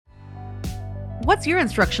What's your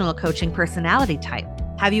instructional coaching personality type?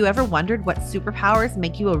 Have you ever wondered what superpowers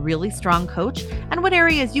make you a really strong coach and what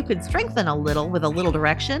areas you could strengthen a little with a little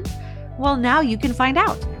direction? Well, now you can find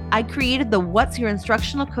out. I created the What's Your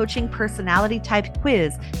Instructional Coaching Personality Type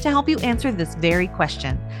quiz to help you answer this very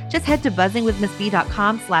question. Just head to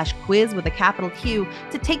buzzingwithmissb.com/quiz with a capital Q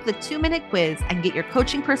to take the 2-minute quiz and get your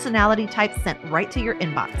coaching personality type sent right to your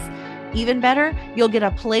inbox. Even better, you'll get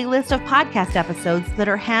a playlist of podcast episodes that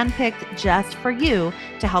are handpicked just for you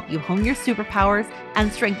to help you hone your superpowers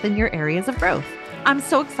and strengthen your areas of growth. I'm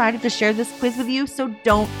so excited to share this quiz with you, so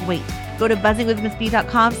don't wait. Go to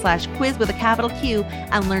buzzingwithmissb.com/quiz with a capital Q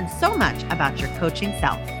and learn so much about your coaching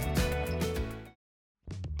self.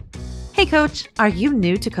 Hey coach, are you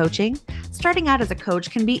new to coaching? Starting out as a coach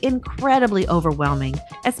can be incredibly overwhelming,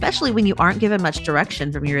 especially when you aren't given much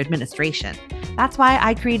direction from your administration. That's why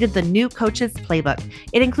I created the new Coach's Playbook.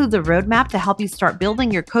 It includes a roadmap to help you start building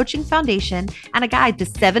your coaching foundation and a guide to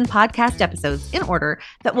 7 podcast episodes in order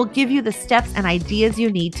that will give you the steps and ideas you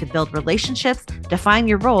need to build relationships, define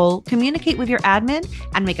your role, communicate with your admin,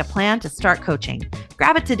 and make a plan to start coaching.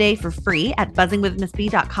 Grab it today for free at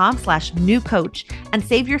buzzingwithmissb.com/new coach and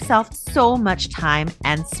save yourself so much time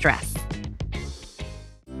and stress.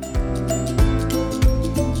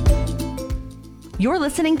 You're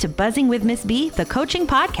listening to Buzzing with Miss B, the coaching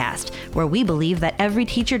podcast, where we believe that every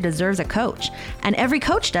teacher deserves a coach, and every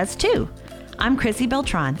coach does too. I'm Chrissy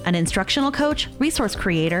Beltran, an instructional coach, resource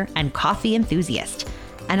creator, and coffee enthusiast.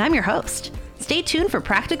 And I'm your host. Stay tuned for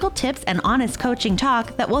practical tips and honest coaching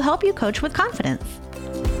talk that will help you coach with confidence.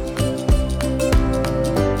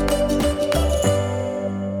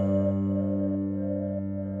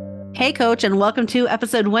 Hey, coach, and welcome to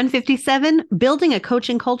episode 157, Building a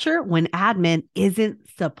Coaching Culture When Admin Isn't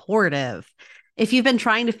Supportive. If you've been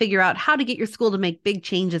trying to figure out how to get your school to make big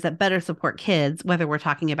changes that better support kids, whether we're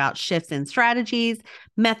talking about shifts in strategies,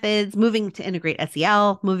 methods, moving to integrate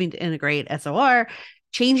SEL, moving to integrate SOR,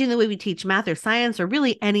 changing the way we teach math or science, or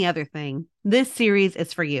really any other thing, this series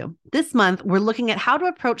is for you. This month, we're looking at how to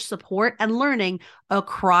approach support and learning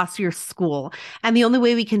across your school. And the only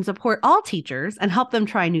way we can support all teachers and help them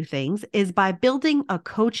try new things is by building a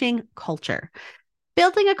coaching culture.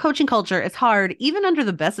 Building a coaching culture is hard, even under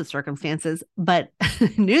the best of circumstances, but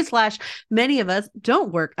newsflash, many of us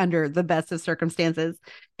don't work under the best of circumstances.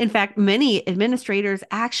 In fact, many administrators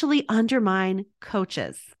actually undermine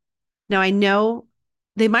coaches. Now, I know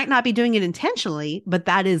they might not be doing it intentionally, but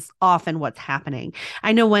that is often what's happening.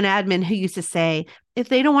 I know one admin who used to say, if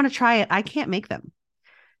they don't want to try it, I can't make them.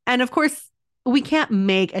 And of course, we can't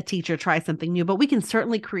make a teacher try something new, but we can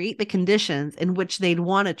certainly create the conditions in which they'd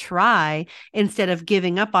want to try instead of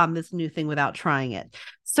giving up on this new thing without trying it.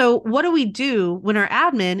 So what do we do when our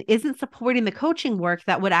admin isn't supporting the coaching work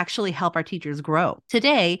that would actually help our teachers grow?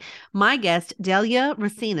 Today, my guest, Delia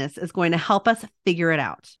Racines, is going to help us figure it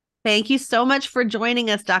out. Thank you so much for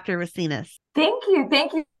joining us, Dr. Racines. Thank you.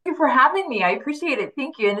 Thank you for having me. I appreciate it.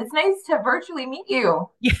 Thank you. And it's nice to virtually meet you.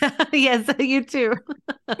 Yeah, yes, you too.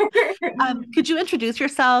 Could you introduce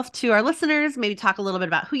yourself to our listeners? Maybe talk a little bit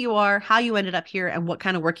about who you are, how you ended up here, and what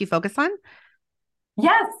kind of work you focus on?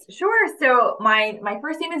 Yes, sure. So my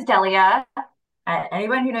first name is Delia.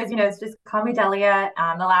 Anyone who knows me knows, just call me Delia.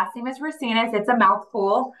 The last name is Racines. It's a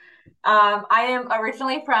mouthful. I am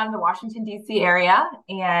originally from the Washington, D.C. area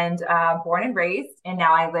and born and raised, and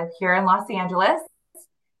now I live here in Los Angeles.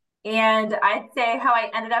 And I'd say how I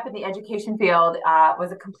ended up in the education field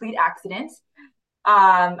was a complete accident.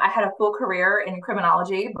 I had a full career in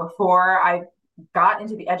criminology before I got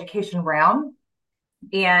into the education realm.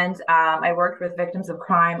 And I worked with victims of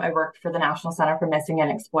crime. I worked for the National Center for Missing and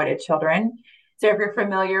Exploited Children. So if you're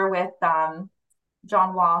familiar with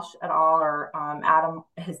John Walsh et al., or Adam,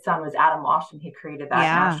 his son was Adam Walsh, and he created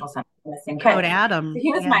that National Center for Missing Kids. Code Adam. So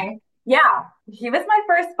he was he was my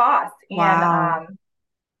first boss. Wow. And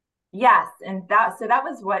yes, and that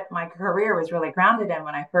was what my career was really grounded in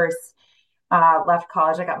when I first left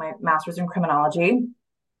college. I got my master's in criminology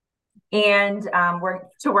and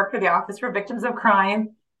worked for the Office for Victims of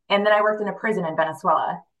Crime. And then I worked in a prison in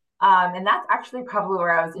Venezuela. And that's actually probably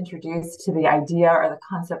where I was introduced to the idea or the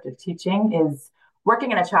concept of teaching, is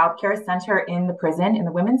working in a child care center in the prison, in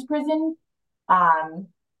the women's prison,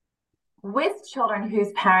 with children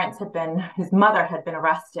whose mother had been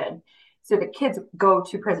arrested. So the kids go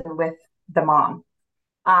to prison with the mom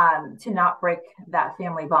to not break that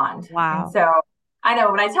family bond. Wow. And so I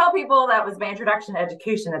know when I tell people that was my introduction to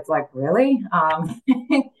education, it's like, really?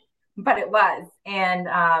 But it was. And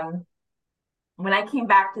when I came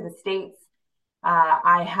back to the States,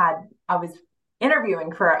 I was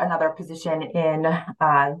interviewing for another position in,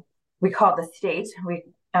 we call it the state.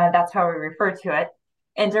 That's how we refer to it.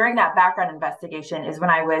 And during that background investigation is when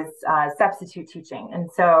I was substitute teaching.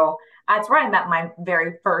 And so that's where I met my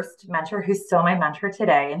very first mentor, who's still my mentor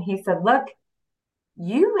today. And he said, "Look,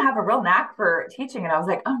 you have a real knack for teaching." And I was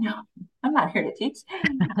like, "Oh, no, I'm not here to teach.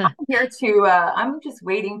 I'm here to, I'm just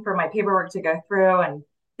waiting for my paperwork to go through. And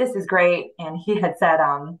this is great." And he had said,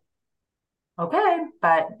 "Okay,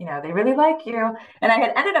 but they really like you." And I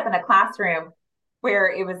had ended up in a classroom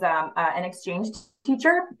where it was an exchange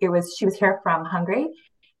teacher. She was here from Hungary,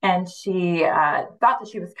 and she thought that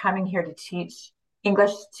she was coming here to teach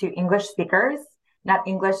English to English speakers, not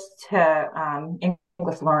English to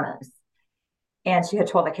English learners. And she had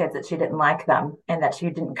told the kids that she didn't like them and that she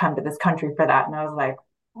didn't come to this country for that. And I was like,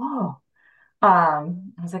 whoa. I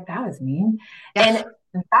was like, that was mean. Yeah.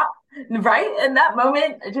 And that, right in that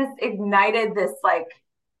moment, it just ignited this, like,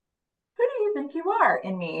 who do you think you are,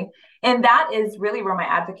 in me? And that is really where my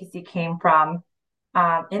advocacy came from,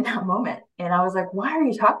 in that moment. And I was like, why are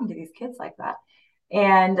you talking to these kids like that?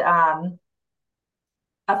 And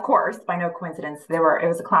of course, by no coincidence, it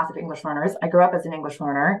was a class of English learners. I grew up as an English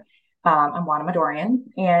learner. I'm Guatemalterian.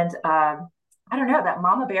 And I don't know, that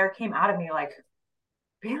mama bear came out of me like,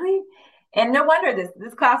 really? And no wonder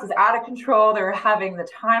this class was out of control. They were having the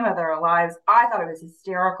time of their lives. I thought it was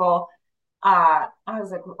hysterical. I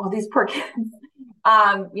was like, "Oh, these poor kids."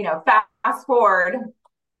 Fast forward,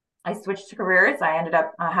 I switched careers. I ended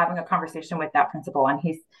up having a conversation with that principal, and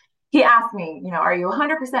he asked me, "Are you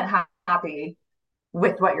 100% happy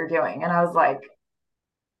with what you're doing?" And I was like,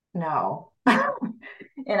 "No."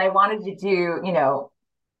 And I wanted to do,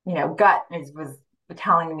 gut was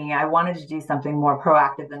telling me I wanted to do something more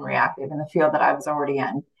proactive than reactive in the field that I was already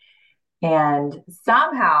in. And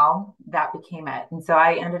somehow that became it. And so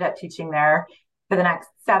I ended up teaching there for the next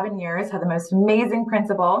 7 years, had the most amazing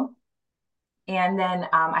principal. And then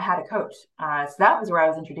I had a coach. So that was where I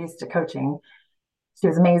was introduced to coaching. She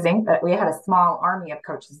was amazing, but we had a small army of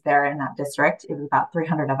coaches there in that district. It was about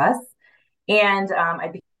 300 of us. And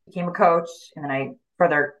I became a coach, and then I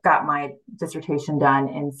further got my dissertation done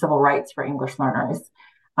in civil rights for English learners.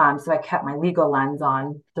 So I kept my legal lens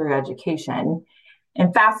on through education.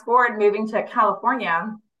 And fast forward, moving to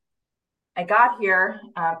California, I got here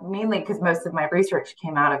mainly because most of my research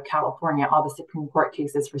came out of California, all the Supreme Court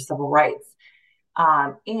cases for civil rights.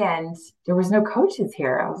 And there was no coaches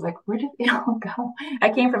here. I was like, where did they all go? I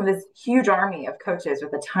came from this huge army of coaches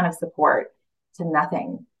with a ton of support to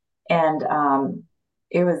nothing. And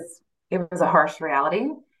it was a harsh reality.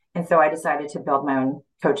 And so I decided to build my own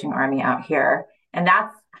coaching army out here. And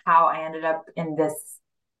that's how I ended up in this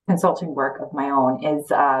consulting work of my own, is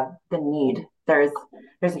the need. There's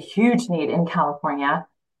a huge need in California.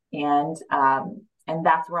 And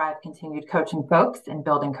that's where I've continued coaching folks and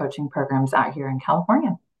building coaching programs out here in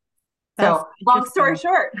California. That's So long story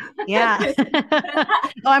short. Yeah.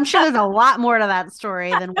 Oh, I'm sure there's a lot more to that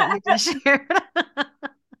story than what you just shared.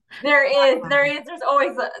 There's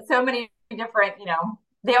always so many different,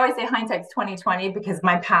 they always say hindsight's 2020, because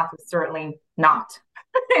my path was certainly not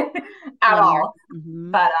at all.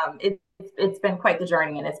 Mm-hmm. But it's been quite the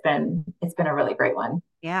journey, and it's been a really great one.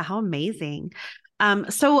 Yeah, how amazing.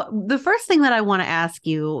 So the first thing that I want to ask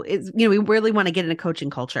you is, we really want to get into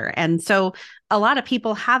coaching culture. And so a lot of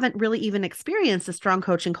people haven't really even experienced a strong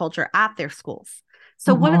coaching culture at their schools.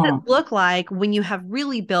 So what does it look like when you have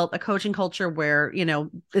really built a coaching culture where,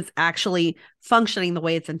 it's actually functioning the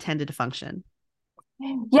way it's intended to function?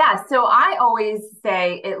 Yeah, so I always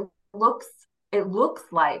say it looks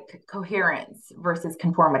like coherence versus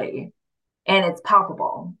conformity, and it's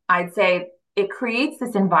palpable. I'd say it creates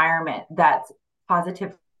this environment that's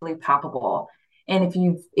positively palpable. And if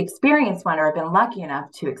you've experienced one or been lucky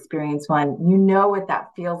enough to experience one, you know what that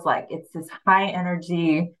feels like. It's this high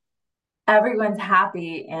energy, everyone's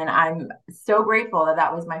happy. And I'm so grateful that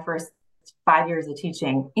that was my first 5 years of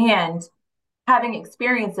teaching. And having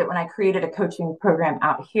experienced it when I created a coaching program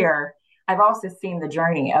out here, I've also seen the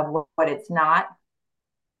journey of what it's not.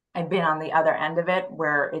 I've been on the other end of it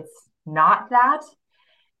where it's not that.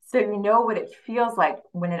 So you know what it feels like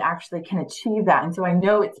when it actually can achieve that. And so I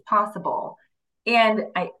know it's possible. And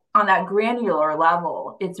on that granular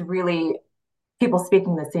level, it's really people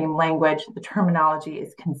speaking the same language. The terminology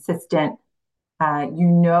is consistent. You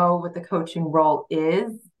know what the coaching role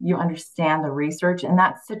is. You understand the research, and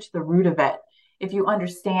that's such the root of it. If you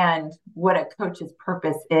understand what a coach's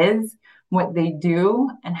purpose is, what they do,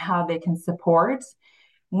 and how they can support,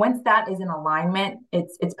 once that is in alignment,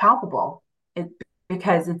 it's palpable.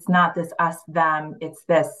 Because it's not this us them, it's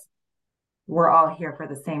this we're all here for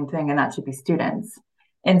the same thing, and that should be students.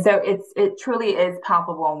 And so it truly is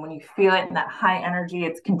palpable. And when you feel it in that high energy,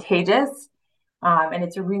 it's contagious. And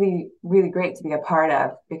it's really, really great to be a part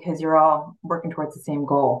of because you're all working towards the same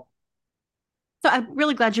goal. So I'm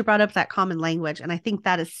really glad you brought up that common language. And I think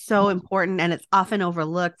that is so important and it's often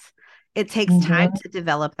overlooked. It takes time Mm-hmm. to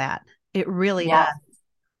develop that. It really does.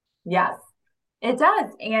 Yes, yes, it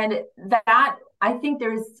does. And that I think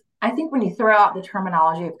when you throw out the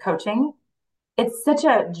terminology of coaching, it's such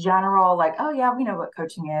a general, like, oh, yeah, we know what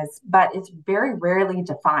coaching is, but it's very rarely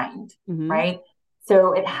defined, Hmm. right?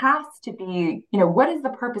 So it has to be, what is the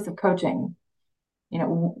purpose of coaching?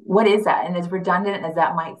 What is that? And as redundant as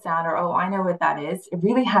that might sound, or, oh, I know what that is, it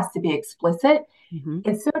really has to be explicit. Hmm.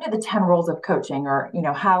 And so do the 10 rules of coaching, or,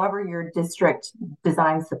 however your district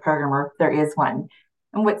designs the program, or if there is one.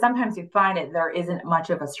 And what sometimes you find it, there isn't much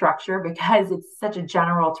of a structure because it's such a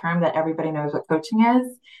general term that everybody knows what coaching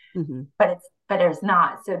is, Hmm. but there's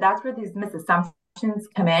not. So that's where these misassumptions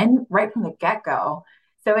come in right from the get-go.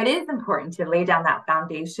 So it is important to lay down that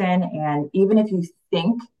foundation. And even if you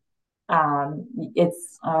think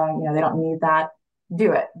it's they don't need that,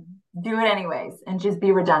 do it. Do it anyways, and just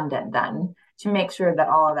be redundant then to make sure that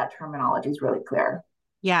all of that terminology is really clear.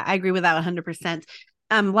 Yeah, I agree with that 100%.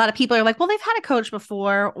 A lot of people are like, well, they've had a coach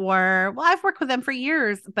before, or, well, I've worked with them for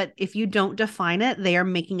years. But if you don't define it, they are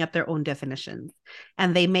making up their own definitions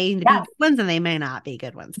and they may be Yes, good ones and they may not be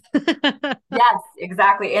good ones. yes,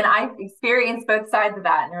 exactly. And I've experienced both sides of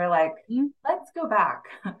that. And you're like, let's go back.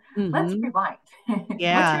 Let's Mm-hmm. rewind. What's your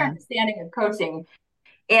Yeah. understanding of coaching?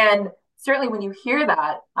 And certainly when you hear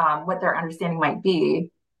that, what their understanding might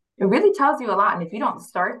be, it really tells you a lot. And if you don't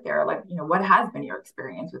start there, like, what has been your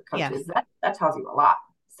experience with Yes. coaches, that tells you a lot.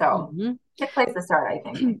 So Hmm. good place to start, I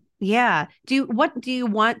think. Yeah. What do you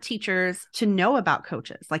want teachers to know about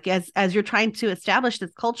coaches? Like as you're trying to establish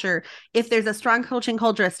this culture, if there's a strong coaching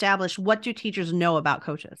culture established, what do teachers know about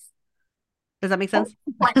coaches? Does that make I think sense?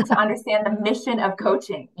 it's important to understand the mission of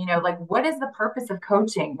coaching. Like, what is the purpose of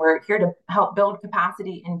coaching? We're here to help build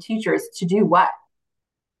capacity in teachers to do what?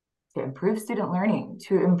 To improve student learning,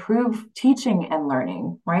 to improve teaching and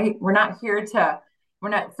learning, right? It's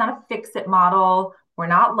not a fix it model. We're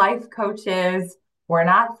not life coaches. We're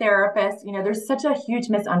not therapists. There's such a huge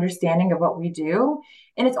misunderstanding of what we do.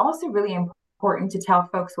 And it's also really important to tell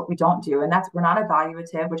folks what we don't do. And that's, we're not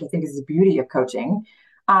evaluative, which I think is the beauty of coaching.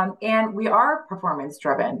 And we are performance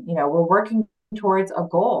driven. We're working towards a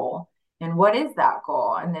goal. And what is that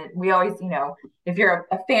goal? And then we always, if you're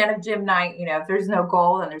a fan of gym night, if there's no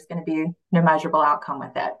goal, then there's going to be no measurable outcome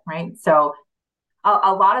with it, right? So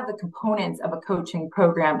a lot of the components of a coaching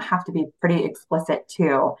program have to be pretty explicit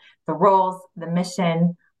too. The roles, the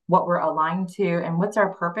mission, what we're aligned to, and what's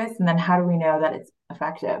our purpose, and then how do we know that it's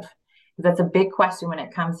effective? That's a big question when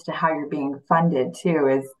it comes to how you're being funded too,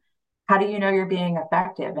 is how do you know you're being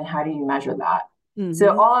effective and how do you measure that?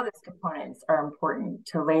 So Hmm. all of these components are important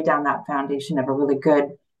to lay down that foundation of a really good,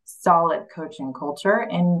 solid coaching culture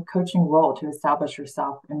and coaching role to establish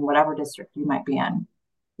yourself in whatever district you might be in.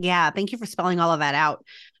 Yeah, thank you for spelling all of that out.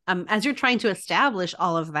 As you're trying to establish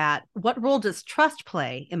all of that, what role does trust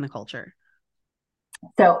play in the culture?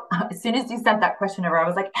 So as soon as you sent that question over, I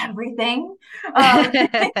was like, everything, everything.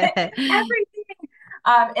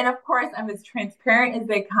 And of course, I'm as transparent as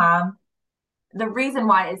they come. The reason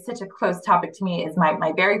why it's such a close topic to me is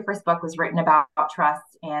my very first book was written about trust.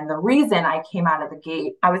 And the reason I came out of the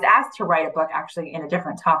gate, I was asked to write a book actually in a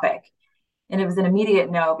different topic. And it was an immediate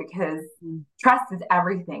no because trust is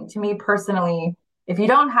everything. To me personally, if you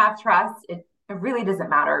don't have trust, it really doesn't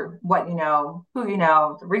matter what you know, who you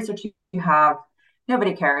know, the research you have,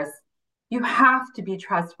 nobody cares. You have to be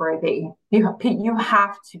trustworthy. You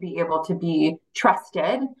have to be able to be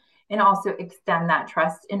trusted and also extend that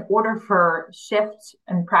trust in order for shift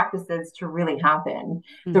and practices to really happen,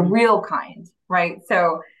 the Hmm. real kind, right?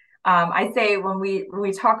 So I say when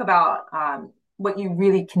we talk about what you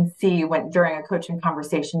really can see when during a coaching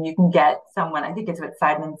conversation, you can get someone. I think it's what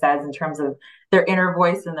Seidman says in terms of their inner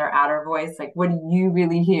voice and their outer voice. Like, what do you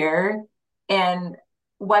really hear? And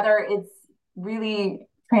whether it's really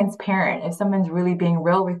transparent, if someone's really being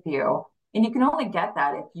real with you, and you can only get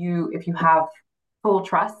that if you have full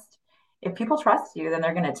trust. If people trust you, then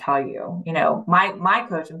they're going to tell you. My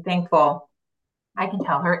coach, I'm thankful I can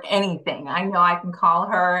tell her anything. I know I can call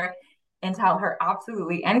her and tell her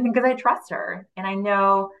absolutely anything because I trust her. And I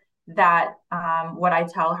know that what I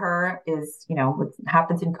tell her is, what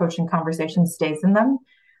happens in coaching conversations stays in them.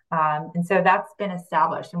 And so that's been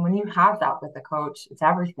established. And when you have that with a coach, it's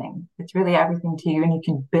everything. It's really everything to you. And you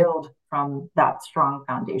can build from that strong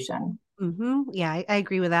foundation. Yeah, I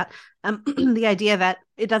agree with that. The idea that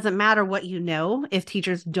it doesn't matter what you know if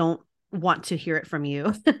teachers don't want to hear it from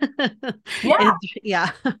you. Yeah,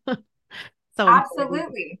 Yeah, so important.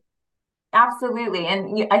 absolutely. Absolutely.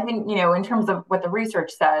 And I think, in terms of what the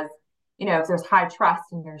research says, if there's high trust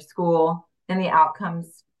in your school, then the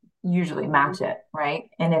outcomes usually Mhm. match it, right?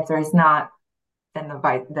 And if there's not, then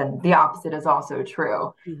the opposite is also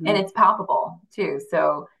true. And Mhm. it's palpable too.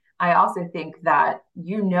 So I also think that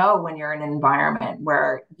when you're in an environment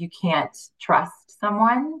where you can't trust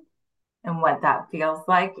someone and what that feels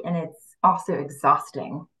like. And it's also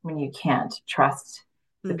exhausting when you can't trust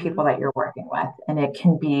the people Mhm. that you're working with. And it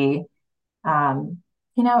can be um,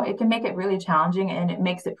 it can make it really challenging and it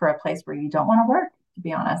makes it for a place where you don't want to work, to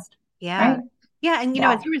be honest. Yeah. Right? Yeah. And,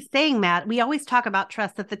 Yeah. as you were saying, Matt, we always talk about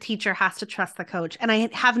trust, that the teacher has to trust the coach. And I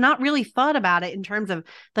have not really thought about it in terms of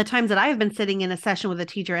the times that I've been sitting in a session with a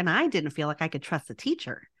teacher and I didn't feel like I could trust the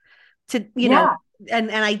teacher to, Yeah.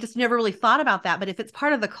 and I just never really thought about that. But if it's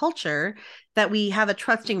part of the culture that we have a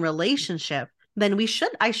trusting relationship, then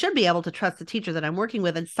I should be able to trust the teacher that I'm working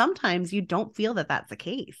with. And sometimes you don't feel that that's the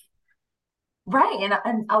case. Right.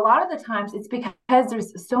 And a lot of the times it's because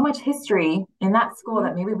there's so much history in that school Mhm.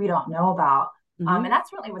 that maybe we don't know about. Mhm. And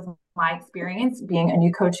that's really was my experience being a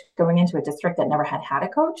new coach going into a district that never had a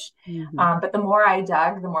coach. Mhm. But the more I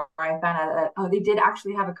dug, the more I found out that, oh, they did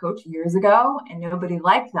actually have a coach years ago and nobody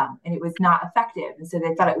liked them and it was not effective. And so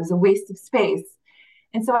they thought it was a waste of space.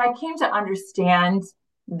 And so I came to understand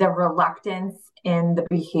the reluctance in the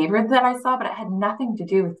behavior that I saw, but it had nothing to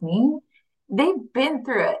do with me. They've been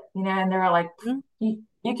through it, and they were like, Mhm.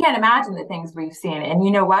 you can't imagine the things we've seen. And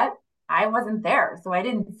you know what? I wasn't there, so I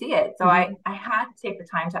didn't see it. So I, Mhm. I had to take the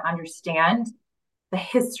time to understand the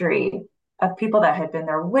history of people that had been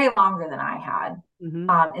there way longer than I had.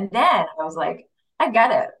 Mhm. And then I was like, I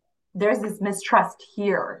get it. There's this mistrust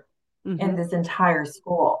here in Mhm. this entire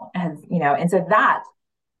school. And so that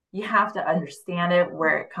you have to understand it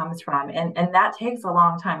where it comes from, and that takes a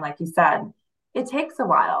long time. Like you said, it takes a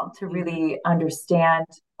while to Mhm. really understand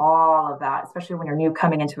all of that, especially when you're new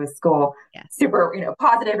coming into a school, Yes. super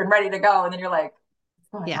positive and ready to go, and then you're like, what's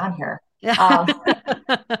going Yeah. on here? um,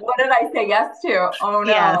 what did I say yes to? Oh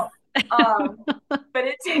Yes. no. But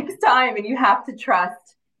it takes time, and you have to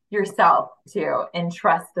trust yourself too, and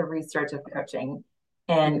trust the research of coaching,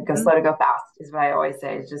 and go Mhm. slow to go fast is what I always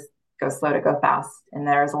say. Just go slow to go fast. And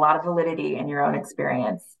there's a lot of validity in your own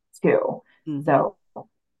experience too. Mhm. So,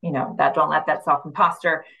 that don't let that self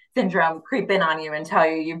imposter syndrome creep in on you and tell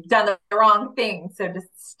you you've done the wrong thing. So just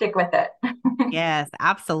stick with it. Yes,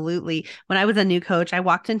 absolutely. When I was a new coach, I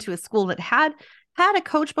walked into a school that had a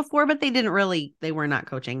coach before, but they were not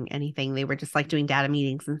coaching anything. They were just like doing data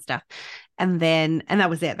meetings and stuff. And that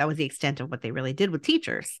was it. That was the extent of what they really did with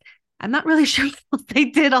teachers. I'm not really sure what they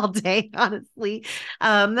did all day, honestly.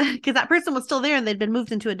 Because that person was still there and they'd been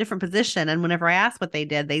moved into a different position. And whenever I asked what they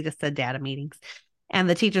did, they just said data meetings. And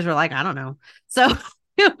the teachers were like, I don't know. So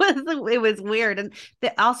it was weird. And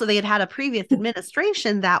they had a previous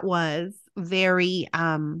administration that was very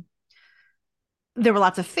there were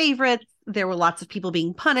lots of favorites, there were lots of people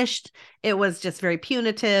being punished, it was just very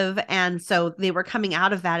punitive, and so they were coming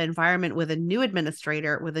out of that environment with a new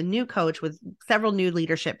administrator, with a new coach, with several new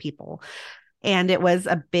leadership people, and it was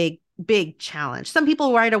a big challenge. Some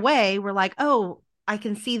people right away were like, oh, I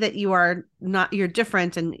can see that you're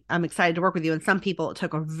different and I'm excited to work with you. And some people it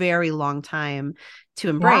took a very long time to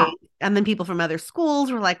Yeah. embrace. And then people from other schools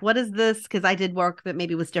were like, what is this? Because I did work that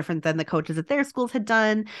maybe was different than the coaches at their schools had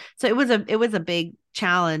done. So it was a big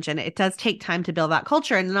challenge, and it does take time to build that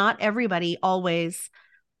culture. And not everybody always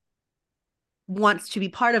wants to be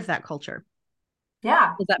part of that culture.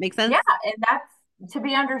 Yeah. Does that make sense? Yeah. And that's to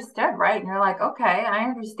be understood, right? And you're like, okay, I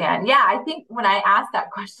understand. Yeah. I think when I asked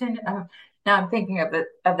that question of, now I'm thinking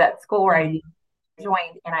of that school where I Mhm.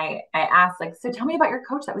 joined, and I asked, like, so tell me about your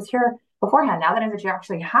coach that was here beforehand. Now that I know that you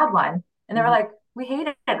actually had one. And they were Mhm. like, we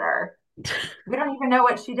hated her. We don't even know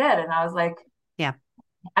what she did. And I was like, Yeah.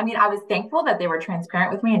 I mean, I was thankful that they were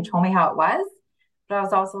transparent with me and told me how it was. But I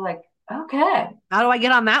was also like, okay. How do I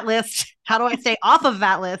get on that list? How do I stay off of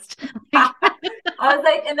that list? Like, I was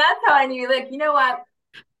like, and that's how I knew, like, you know what?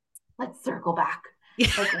 Let's circle back. yeah.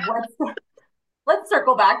 Like, let's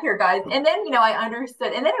circle back here, guys. And then, I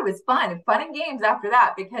understood. And then it was fun and games after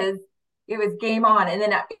that, because it was game on. And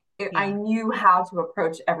then I Yeah. knew how to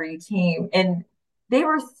approach every team. And they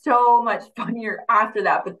were so much funnier after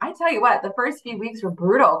that. But I tell you what, the first few weeks were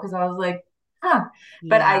brutal because I was like, huh.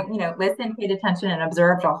 But Yeah. I, listened, paid attention, and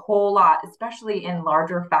observed a whole lot, especially in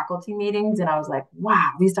larger faculty meetings. And I was like,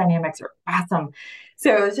 wow, these dynamics are awesome.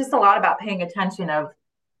 So it was just a lot about paying attention of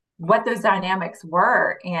what those dynamics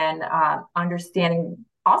were, and understanding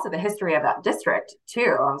also the history of that district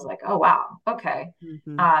too. I was like, oh wow, okay.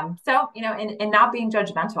 Hmm. So and not being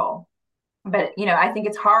judgmental, but I think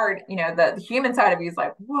it's hard. The human side of you is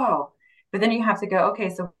like, whoa. But then you have to go, okay,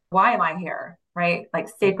 so why am I here? Right? Like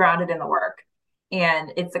stay Right. grounded in the work.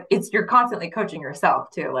 And it's you're constantly coaching yourself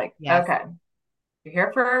too. Like, Yes. okay, you're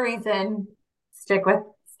here for a reason. Stick with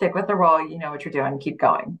stick with the role. You know what you're doing. Keep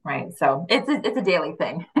going. Right. So it's a daily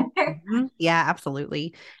thing. Mhm. Yeah,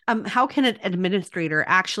 absolutely. How can an administrator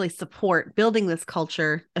actually support building this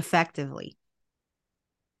culture effectively?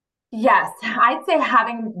 Yes, I'd say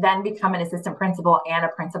having then become an assistant principal and a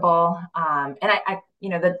principal, and you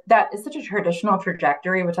know, that is such a traditional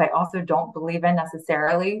trajectory, which I also don't believe in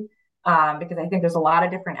necessarily, because I think there's a lot of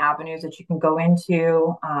different avenues that you can go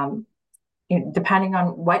into, depending on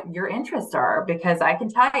what your interests are. Because I can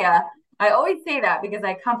tell you, I always say that because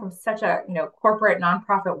I come from such a corporate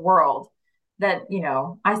nonprofit world that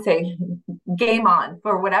I say game on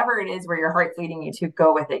for whatever it is where your heart's leading you to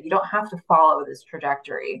go with it. You don't have to follow this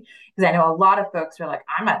trajectory because I know a lot of folks are like,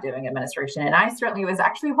 I'm not doing administration, and I certainly was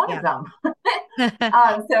actually one of Yeah.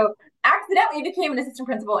 them. So accidentally became an assistant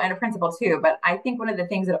principal and a principal too. But I think one of the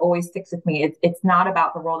things that always sticks with me is it's not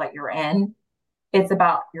about the role that you're in, it's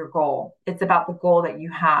about your goal. It's about the goal that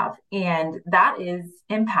you have. And that is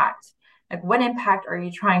impact. Like, what impact are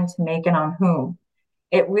you trying to make and on whom?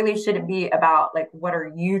 It really shouldn't be about, like, what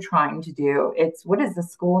are you trying to do? It's what does the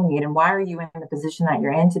school need? And why are you in the position that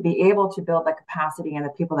you're in to be able to build the capacity and the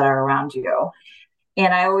people that are around you?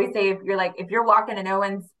 And I always say, if you're walking and no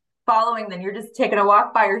one's following, then you're just taking a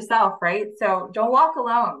walk by yourself, right? So don't walk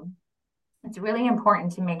alone. It's really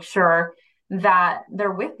important to make sure that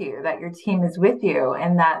they're with you, that your team is with you,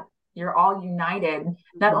 and that you're all united,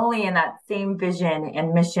 not Mhm. only in that same vision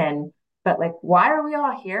and mission, but like, why are we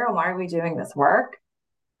all here and why are we doing this work?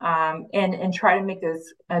 And try to make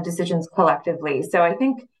those decisions collectively. So I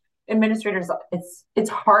think administrators, it's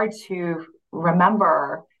hard to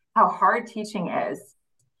remember how hard teaching is.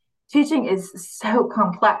 Teaching is so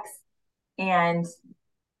complex, and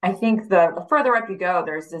I think the further up you go,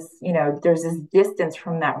 there's this distance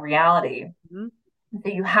from that reality. Mhm. So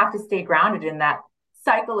you have to stay grounded in that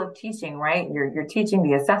cycle of teaching, right? You're teaching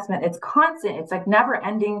the assessment. It's constant. It's like never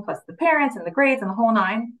ending, plus the parents and the grades and the whole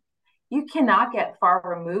nine. You cannot get far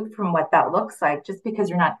removed from what that looks like just because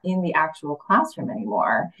you're not in the actual classroom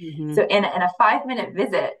anymore. Mhm. So in a 5 minute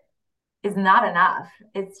visit is not enough.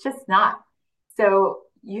 It's just not. So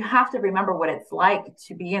you have to remember what it's like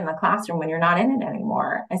to be in the classroom when you're not in it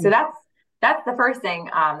anymore. And so Yeah. that's the first thing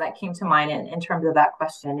that came to mind in terms of that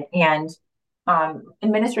question. And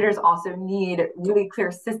administrators also need really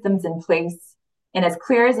clear systems in place. And as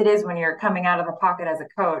clear as it is when you're coming out of the pocket as a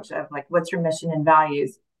coach of like, what's your mission and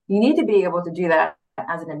values, you need to be able to do that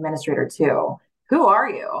as an administrator too. Who are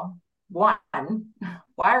you? One,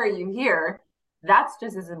 why are you here? That's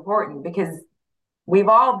just as important because we've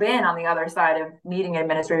all been on the other side of meeting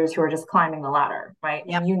administrators who are just climbing the ladder, right?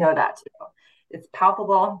 Yep. And you know that too. It's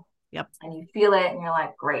palpable Yep. and you feel it and you're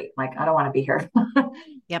like, great, like I don't want to be here.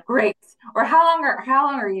 Yep. Great. Or how long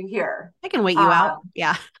are you here? I can wait you out. Um,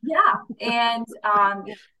 Yeah. yeah. And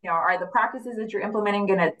are the practices that you're implementing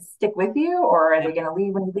gonna stick with you or are Yeah. they gonna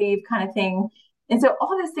leave when you leave kind of thing? And so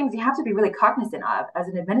all those things you have to be really cognizant of as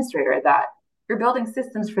an administrator that you're building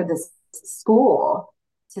systems for this school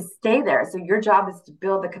to stay there. So your job is to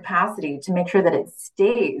build the capacity to make sure that it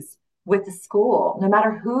stays with the school, no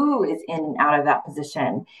matter who is in and out of that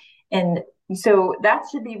position. And so that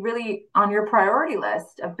should be really on your priority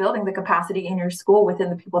list of building the capacity in your school within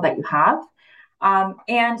the people that you have.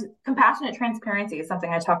 And compassionate transparency is something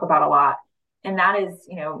I talk about a lot. And that is,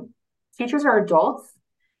 teachers are adults,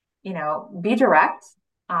 be direct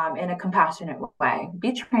in a compassionate way,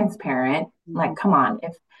 be transparent. Mhm. Like, come on,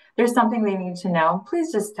 if there's something they need to know,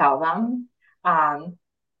 please just tell them. Um,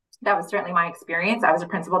 that was certainly my experience. I was a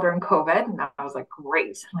principal during COVID, and I was like,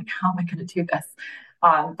 great. Like, how am I going to do this?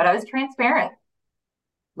 But I was transparent.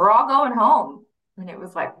 We're all going home. And it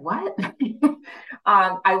was like, what?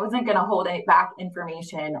 I wasn't going to hold any back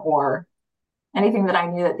information or anything that I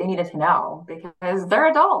knew that they needed to know because they're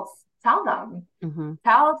adults. Tell them. Mhm.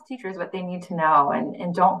 Tell teachers what they need to know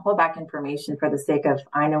and don't hold back information for the sake of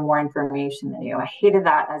I know more information than you. I hated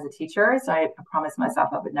that as a teacher. So I promised myself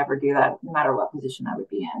I would never do that no matter what position I would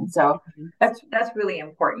be in. So Mhm. that's really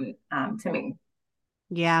important to me.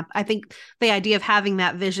 Yeah, I think the idea of having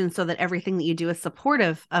that vision so that everything that you do is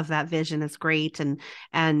supportive of that vision is great.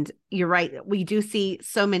 And you're right. We do see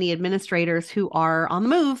so many administrators who are on the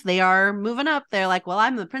move. They are moving up. They're like, well,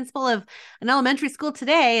 I'm the principal of an elementary school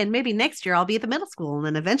today, and maybe next year I'll be at the middle school. And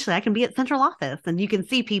then eventually I can be at central office. And you can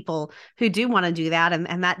see people who do want to do that.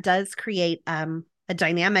 And that does create a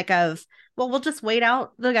dynamic of, well, we'll just wait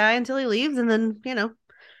out the guy until he leaves and then,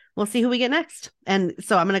 we'll see who we get next. And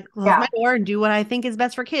so I'm going to close my Yeah. door and do what I think is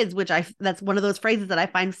best for kids, which that's one of those phrases that I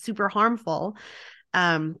find super harmful,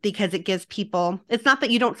 because it gives people, it's not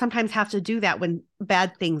that you don't sometimes have to do that when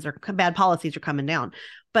bad policies are coming down,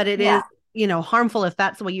 but it is, Yeah. harmful if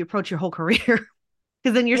that's the way you approach your whole career.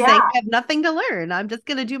 Because then you're saying, Yeah. I have nothing to learn. I'm just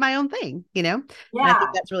going to do my own thing, And I think Yeah.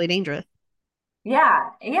 that's really dangerous. Yeah.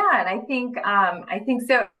 Yeah. And I think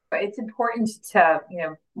so. It's important to,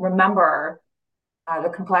 remember the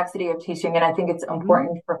complexity of teaching. And I think it's Mm-hmm.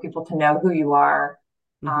 important for people to know who you are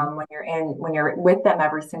Mm-hmm. when you're with them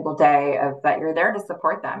every single day, of that you're there to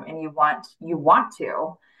support them and you want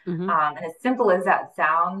to. Mm-hmm. And as simple as that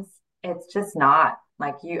sounds, it's just not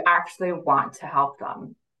like you actually want to help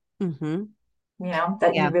them, Mm-hmm.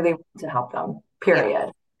 that you Yeah. really want to help them, Yeah.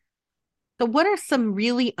 period. So, what are some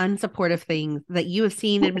really unsupportive things that you have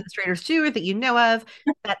seen administrators do or that you know of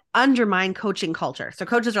that undermine coaching culture? So,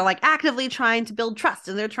 coaches are like actively trying to build trust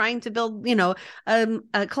and they're trying to build, a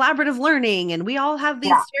collaborative learning, and we all have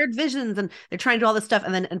Yeah. these shared visions, and they're trying to do all this stuff.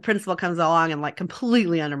 And then principal comes along and like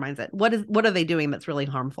completely undermines it. What are they doing that's really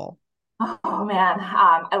harmful? Oh man,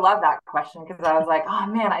 I love that question because I was like, oh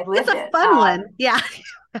man, I It's lived a it. fun one. Yeah.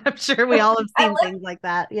 I'm sure we all have I seen lived things like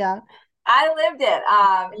that. Yeah. I lived it.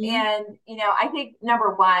 Mhm. And I think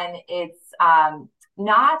number one, it's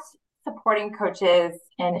not supporting coaches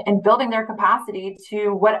and building their capacity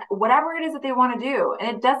to whatever it is that they want to do.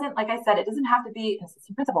 And it doesn't, like I said, it doesn't have to be an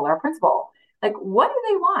assistant principal or a principal. Like, what do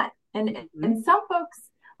they want? And Mhm. and some folks,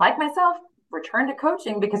 like myself, return to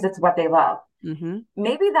coaching because it's what they love. Mhm.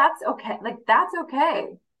 Maybe that's okay. Like, that's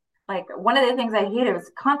okay. Like, one of the things I hated was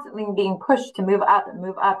constantly being pushed to move up and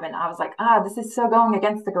move up. And I was like, this is so going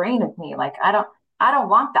against the grain of me. Like, I don't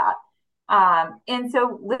want that. And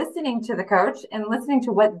so listening to the coach and listening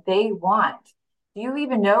to what they want. Do you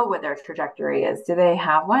even know what their trajectory is? Do they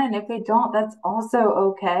have one? And if they don't, that's also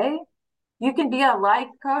okay. You can be a life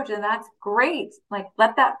coach, and that's great. Like,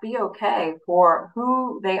 let that be okay for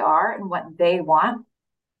who they are and what they want.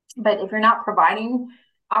 But if you're not providing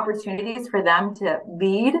opportunities for them to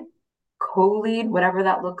lead, co-lead, whatever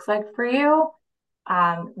that looks like for you,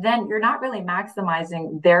 then you're not really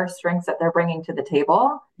maximizing their strengths that they're bringing to the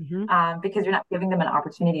table, Mhm. because you're not giving them an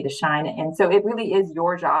opportunity to shine. And so it really is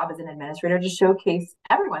your job as an administrator to showcase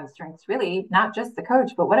everyone's strengths, really, not just the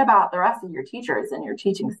coach, but what about the rest of your teachers and your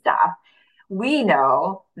teaching staff? We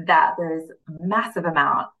know that there's a massive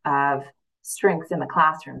amount of strengths in the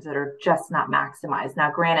classrooms that are just not maximized.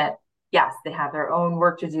 Now, granted, yes, they have their own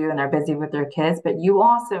work to do and they're busy with their kids, but you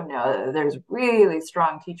also know that there's really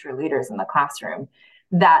strong teacher leaders in the classroom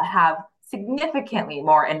that have significantly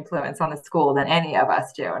more influence on the school than any of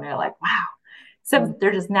us do. And you're like, wow. So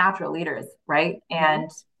they're just natural leaders, right? Mhm.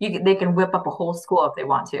 And they can whip up a whole school if they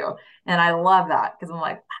want to. And I love that because I'm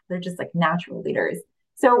like, they're just like natural leaders.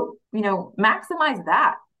 So, maximize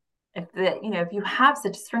that. If you have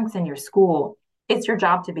such strengths in your school, it's your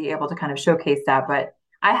job to be able to kind of showcase that. But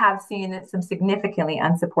I have seen some significantly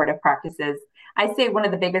unsupportive practices. I say one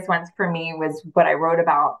of the biggest ones for me was what I wrote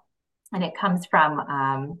about, and it comes from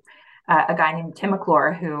a guy named Tim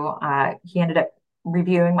McClure, who he ended up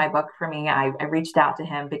reviewing my book for me. I reached out to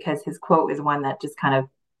him because his quote is one that just kind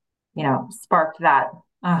of sparked that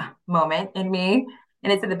moment in me.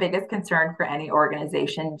 And it's the biggest concern for any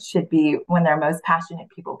organization should be when their most passionate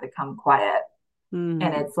people become quiet. And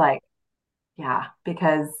Mhm. it's like, yeah,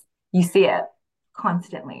 because you see it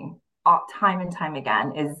constantly, all, time and time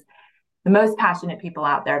again, is the most passionate people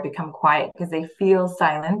out there become quiet because they feel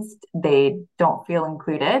silenced, they don't feel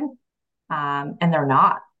included, and they're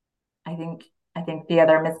not. I think I think the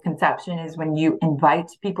other misconception is when you invite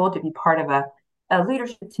people to be part of a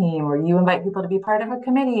leadership team, or you invite people to be part of a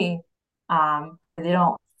committee, they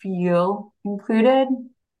don't feel included.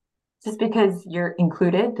 Just because you're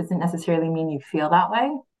included doesn't necessarily mean you feel that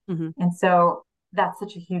way. Mhm. And so that's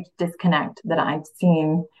such a huge disconnect that I've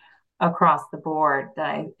seen across the board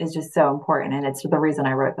is just so important. And it's the reason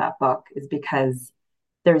I wrote that book, is because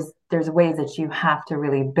there's ways that you have to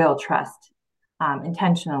really build trust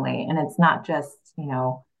intentionally. And it's not just,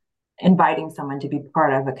 inviting someone to be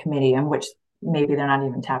part of a committee in which maybe they're not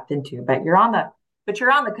even tapped into, but you're on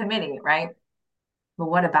the committee, right? But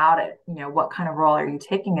what about it? What kind of role are you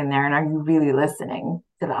taking in there? And are you really listening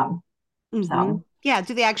to them? Mhm. So Yeah.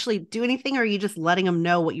 Do they actually do anything, or are you just letting them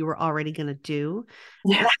know what you were already going to do?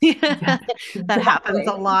 yeah, yeah, That happens a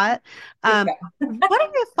exactly. lot. Yeah. What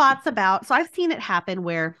are your thoughts about? So I've seen it happen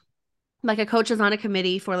where, like, a coach is on a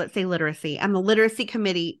committee for, let's say, literacy, and the literacy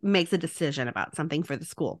committee makes a decision about something for the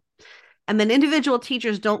school. And then individual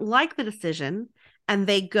teachers don't like the decision. and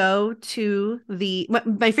they go to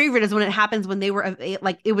my favorite is when it happens when they were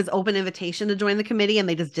like it was open invitation to join the committee and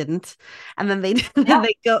they just didn't, and then they Yeah.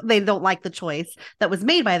 they don't like the choice that was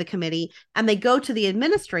made by the committee, and they go to the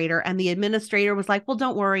administrator, and the administrator was like, well,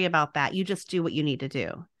 don't worry about that, you just do what you need to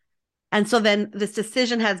do. And so then this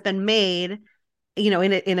decision has been made,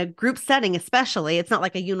 in a group setting, especially. It's not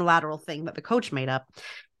like a unilateral thing that the coach made up.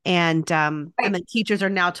 And Right. then teachers are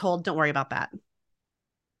now told, don't worry about that.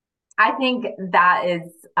 I think that is,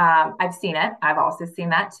 I've seen it. I've also seen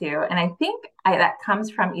that too. And I think that comes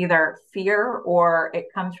from either fear or it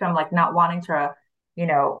comes from like not wanting to, you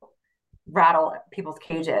know, rattle people's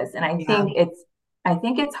cages. And Yeah. I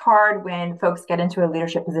think it's hard when folks get into a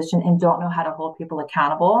leadership position and don't know how to hold people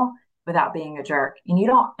accountable without being a jerk. And you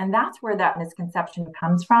don't, and that's where that misconception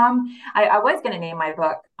comes from. I was going to name my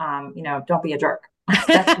book, Don't Be a Jerk.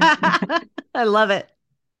 That's I love it.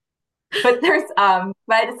 but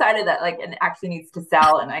but I decided that like it actually needs to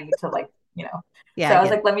sell and I need to Yeah, so I I was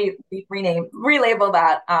get like, let me relabel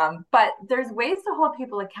that. But there's ways to hold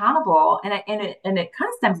people accountable, and it kind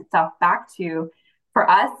of stems itself back to, for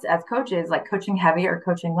us as coaches, like coaching heavy or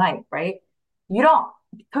coaching light, right? You don't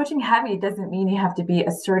Coaching heavy doesn't mean you have to be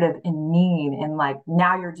assertive and mean and like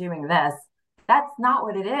now you're doing this. That's not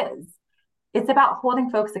what it is. It's about holding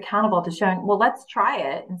folks accountable to showing, well, let's try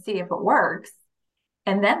it and see if it works,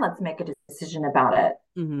 and then let's make a decision about it.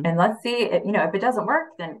 it. Hmm. And let's see, if it doesn't work,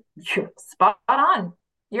 then you're spot on.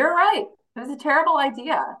 You're right. It was a terrible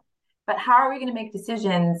idea. But how are we going to make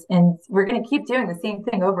decisions? And we're going to keep doing the same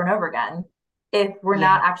thing over and over again if we're Yeah.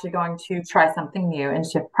 not actually going to try something new and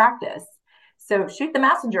shift practice. So shoot the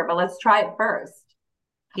messenger, but let's try it first.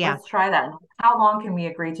 Yeah. Let's try that. And how long can we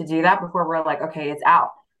agree to do that before we're like, okay, it's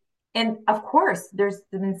out? And of course, there's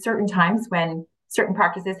been certain times when certain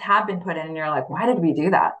practices have been put in and you're like, why did we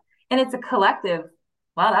do that? And it's a collective,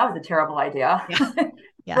 well, that was a terrible idea Yeah.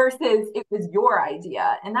 Yeah. versus it was your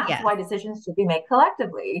idea. And that's Yes. why decisions should be made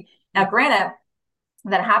collectively. Now, granted,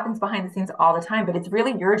 that happens behind the scenes all the time, but it's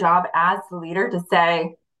really your job as the leader to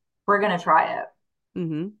say, we're going to try it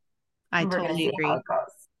Hmm. I and we're going to totally see how agree. it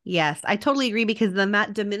goes. Yes, I totally agree, because then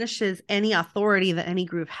that diminishes any authority that any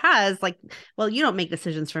group has. Like, well, you don't make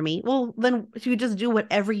decisions for me. Well, then you just do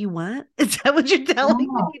whatever you want. Is that what you're telling me?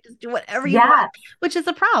 Oh, You just do whatever you want, yes. which is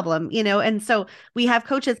a problem. And so we have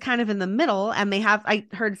coaches kind of in the middle, and I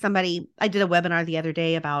heard somebody, I did a webinar the other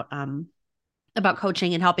day about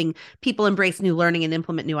coaching and helping people embrace new learning and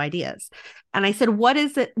implement new ideas. And I said, what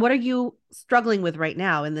are you struggling with right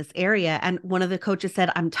now in this area? And one of the coaches said,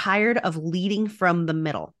 I'm tired of leading from the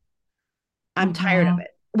middle. I'm tired of Mm-hmm. it.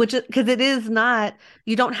 Which is because it is not,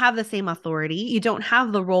 you don't have the same authority. You don't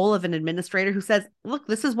have the role of an administrator who says, look,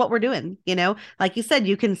 this is what we're doing. Like you said,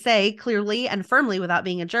 you can say clearly and firmly without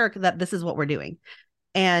being a jerk that this is what we're doing.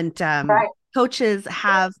 And Right. coaches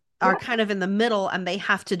are Yeah. kind of in the middle, and they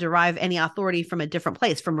have to derive any authority from a different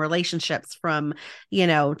place, from relationships, from,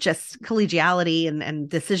 just collegiality and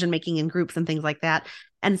decision making in groups and things like that.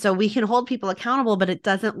 And so we can hold people accountable, but it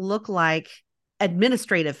doesn't look like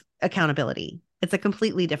administrative accountability. It's a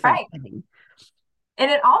completely different Right. thing.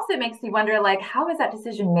 And it also makes me wonder, like, how was that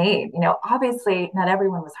decision made? Obviously, not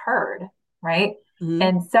everyone was heard, right? Hmm.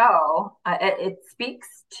 And so it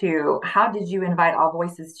speaks to how did you invite all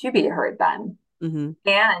voices to be heard then? Hmm.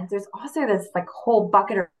 And there's also this like whole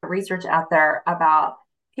bucket of research out there about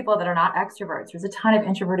people that are not extroverts. There's a ton of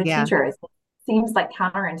introverted Yeah. teachers. It seems like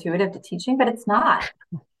counterintuitive to teaching, but it's not.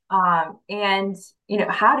 And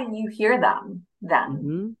how do you hear them then?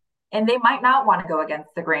 Hmm. And they might not want to go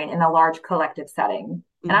against the grain in a large collective setting.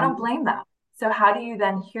 And I don't Hmm. blame them. So, how do you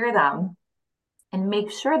then hear them and make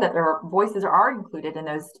sure that their voices are included in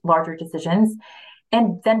those larger decisions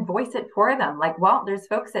and then voice it for them? Like, well, there's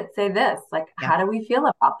folks that say this, like, Yeah. how do we feel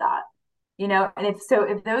about that? And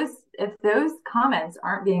if those comments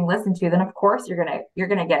aren't being listened to, then of course you're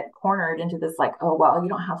gonna get cornered into this like, oh well, you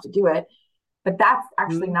don't have to do it, but that's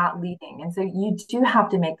actually Mhm. not leading. And so you do have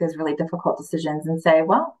to make those really difficult decisions and say,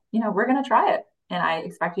 well, we're going to try it and I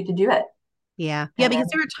expect you to do it. Yeah. Yeah. And Because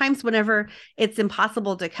then, there are times whenever it's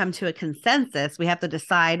impossible to come to a consensus, we have to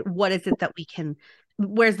decide what is it that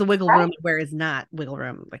where's the wiggle room, right, and where is not wiggle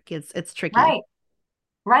room. Like it's tricky. right,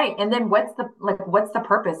 right. And then what's the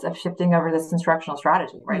purpose of shifting over this instructional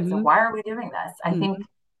strategy, right? So Hmm. why are we doing this? I think Hmm.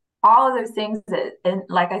 all of those things and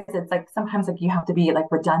like I said, it's like sometimes like you have to be like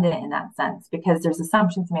redundant in that sense because there's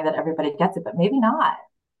assumptions made that everybody gets it, but maybe not.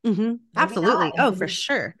 Hmm. Maybe not. Absolutely. And Oh, so for you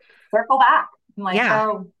sure. circle back. I'm like, Yeah.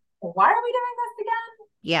 oh, why are we doing this again?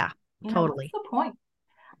 Yeah. What's Totally. the point?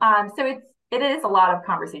 So it is a lot of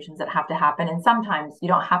conversations that have to happen, and sometimes you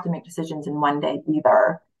don't have to make decisions in one day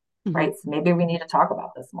either, Hmm. right? So maybe we need to talk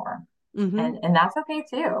about this more. Mm-hmm. and that's okay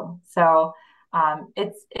too. So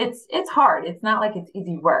it's hard. It's not like it's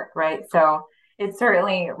easy work, right? So it's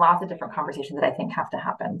certainly lots of different conversations that I think have to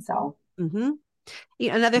happen. So Mm-hmm.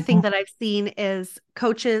 Another thing mhm. that I've seen is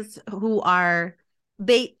coaches who are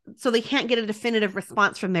they can't get a definitive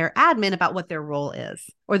response from their admin about what their role is,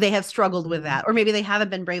 or they have struggled with that, or maybe they haven't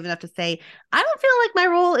been brave enough to say, I don't feel like my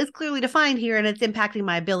role is clearly defined here and it's impacting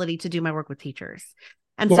my ability to do my work with teachers.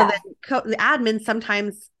 And so then Yes. the admin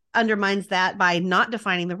sometimes undermines that by not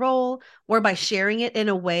defining the role or by sharing it in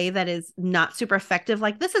a way that is not super effective.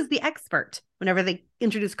 Like, this is the expert. Whenever they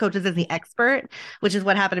introduce coaches as the expert, which is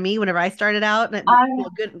what happened to me whenever I started out. And, I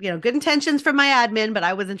good intentions from my admin, but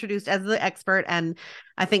I was introduced as the expert. And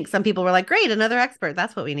I think some people were like, great, another expert.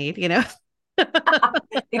 That's what we need.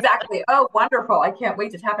 exactly. Oh, wonderful. I can't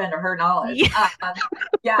wait to tap into her knowledge. Yeah.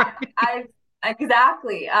 Yeah, Right. I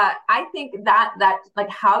exactly. I think that like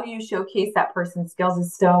how you showcase that person's skills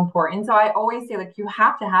is so important. So I always say like you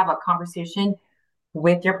have to have a conversation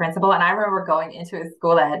with your principal. And I remember going into a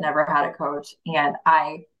school that had never had a coach, and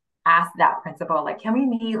I asked that principal, like, can we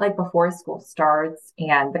meet like before school starts?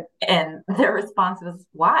 And their response was,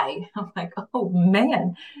 why? I'm like, oh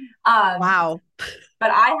man. Um, Wow.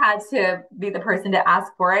 but I had to be the person to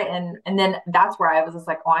ask for it. And then that's where I was just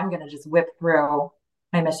like, oh, I'm gonna just whip through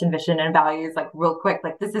my mission, vision, and values like real quick.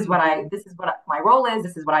 Like Mm-hmm. this is what my role is,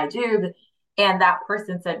 this is what I do. And that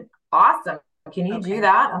person said, awesome. Can you do Okay.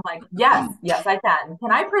 that? I'm like, yes, I can.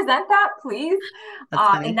 Can I present that, please? That's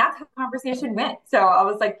And funny. that's how the conversation went. So I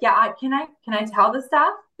was like, yeah, can I tell the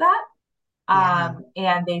staff that? Yeah.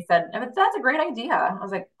 And they said, that's a great idea. I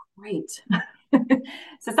was like, great.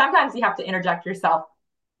 So sometimes you have to interject yourself,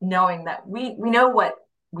 knowing that we know what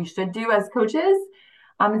we should do as coaches,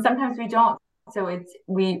 and sometimes we don't. So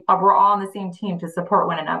we're all on the same team to support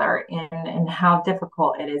one another in how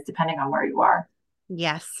difficult it is depending on where you are.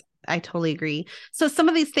 Yes, I totally agree. So some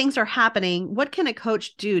of these things are happening. What can a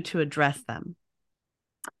coach do to address them?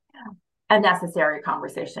 A necessary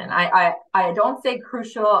conversation. I don't say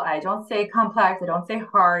crucial, I don't say complex, I don't say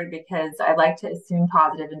hard because I like to assume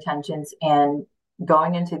positive intentions and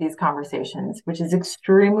going into these conversations, which is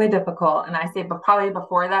extremely difficult. And I say, but probably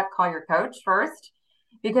before that, call your coach first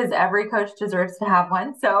because every coach deserves to have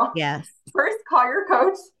one. So Yes. first call your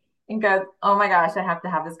coach and go, oh my gosh, I have to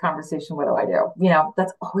have this conversation. What do I do?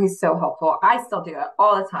 That's always so helpful. I still do it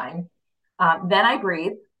all the time. Then I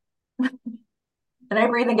breathe and I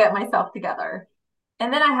breathe and get myself together.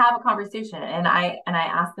 And then I have a conversation and I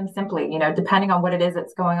ask them simply, depending on what it is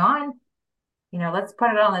that's going on, let's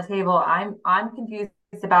put it on the table. I'm confused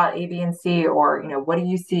about A, B, and C, or what do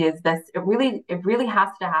you see as this? It really has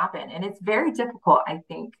to happen. And it's very difficult, I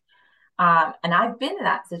think. And I've been in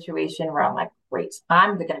that situation where I'm like, great,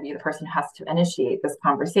 I'm going to be the person who has to initiate this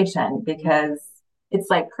conversation Mhm. because it's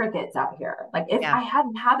like crickets out here. Like if Yeah. I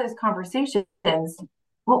hadn't had those conversations,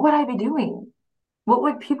 what would I be doing? What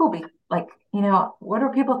would people be like? What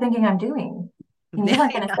are people thinking I'm doing? And you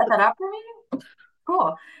weren't going to Yeah. set that up for me?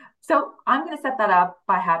 Cool. So I'm going to set that up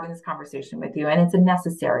by having this conversation with you. And it's a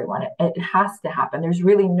necessary one. It has to happen. There's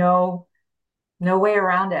really no way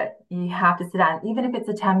around it. You have to sit down. Even if it's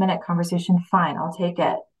a 10-minute conversation, fine, I'll take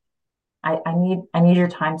it. I need your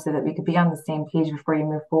time so that we could be on the same page before you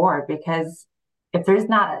move forward. Because if there's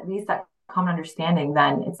not at least that common understanding,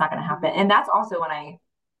 then it's not going to happen. And that's also when I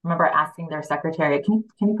remember asking their secretary, can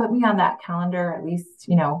you put me on that calendar at least,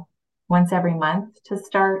 once every month to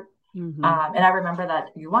start? Mm-hmm. And I remember that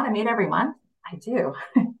you want to meet every month. I do.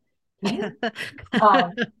 Okay.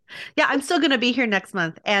 Um, Yeah, I'm still going to be here next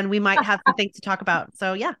month and we might have some things to talk about.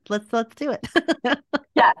 So yeah, let's do it.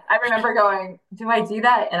 yes, I remember going, do I do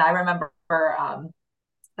that? And I remember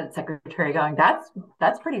the secretary going,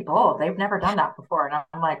 that's pretty bold. They've never done that before. And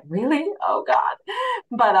I'm like, really? Oh God.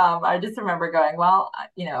 But I just remember going, well,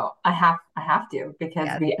 I have to because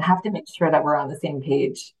Yes. we have to make sure that we're on the same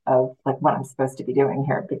page of like what I'm supposed to be doing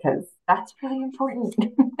here because that's really important.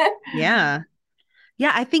 Yeah.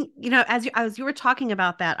 Yeah, I think, as you were talking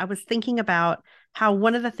about that, I was thinking about how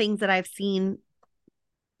one of the things that I've seen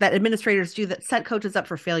that administrators do that set coaches up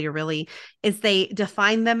for failure really is they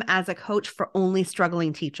define them as a coach for only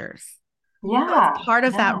struggling teachers. So as Yeah, part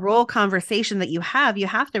of that yeah, role conversation that you have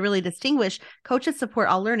to really distinguish coaches support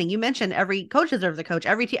all learning. You mentioned every coach deserves a coach.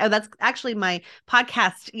 That's actually my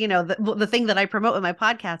podcast. The thing that I promote with my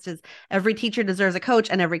podcast is every teacher deserves a coach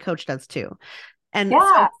and every coach does too. And so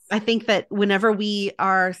yes. I think that whenever we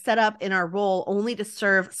are set up in our role only to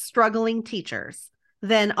serve struggling teachers,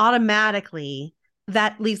 then automatically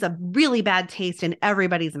that leaves a really bad taste in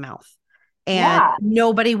everybody's mouth. And Yeah.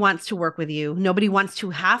 nobody wants to work with you. Nobody wants to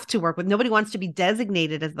have to work with, nobody wants to be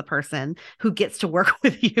designated as the person who gets to work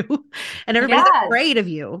with you. And everybody's Yes. afraid of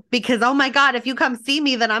you because, oh my God, if you come see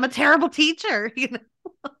me, then I'm a terrible teacher.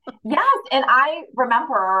 Yes. And I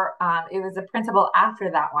remember it was a principal after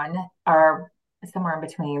that one, or somewhere in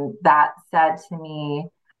between, that said to me,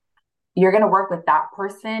 "You're going to work with that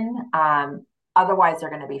person. Otherwise, they're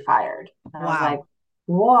going to be fired." And I was like,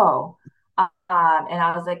 Wow. whoa. And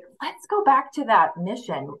I was like, let's go back to that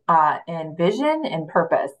mission and vision and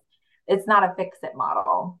purpose. It's not a fix it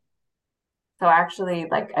model. So actually,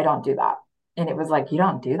 like, I don't do that. And it was like, you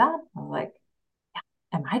don't do that? I was like,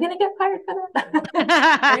 am I going to get fired for that?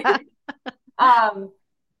 Right? Um,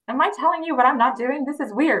 am I telling you what I'm not doing? This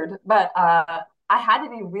is weird. But I had to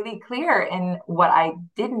be really clear in what I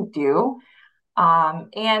didn't do.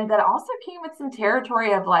 And that also came with some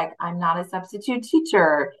territory of like, I'm not a substitute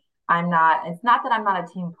teacher. It's not that I'm not a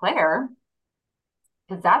team player,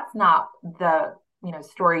 because that's not the,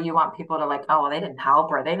 story you want people to like, oh, well, they didn't help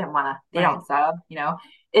or they didn't want to, they Right. don't sub.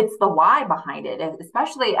 It's the why behind it,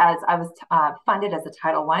 especially as I was funded as a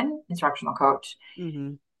Title I instructional coach.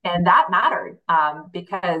 Hmm. And that mattered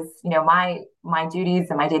because my duties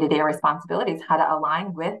and my day-to-day responsibilities had to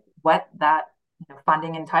align with what that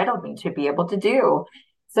funding entitled me to be able to do.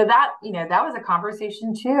 So that was a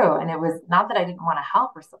conversation too. And it was not that I didn't want to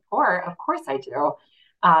help or support. Of course I do.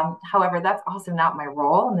 However, that's also not my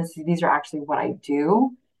role, and these are actually what I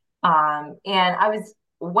do. And I was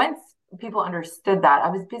once people understood that, I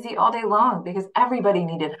was busy all day long because everybody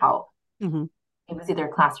needed help. Hmm. It was either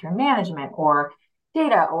classroom management or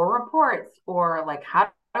data or reports or like, how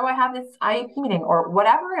do I have this IEP meeting or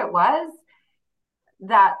whatever it was.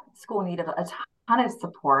 That school needed a ton of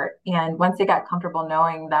support. And once they got comfortable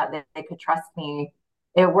knowing that they could trust me,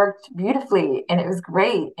 it worked beautifully and it was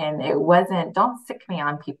great. And it wasn't, don't sick me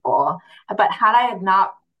on people. But had I had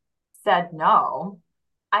not said no,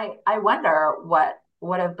 I wonder what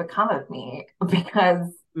would have become of me because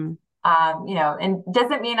and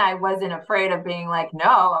doesn't mean I wasn't afraid of being like, no,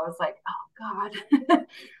 I was like, oh God,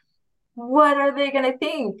 what are they going to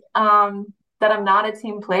think? That I'm not a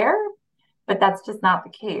team player, but that's just not the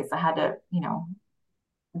case. I had to,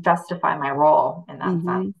 justify my role in that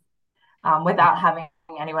sense. Hmm. Without having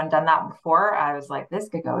anyone done that before, I was like, this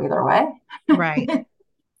could go either way. Right.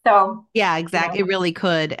 So, Yeah, you know, exactly. It really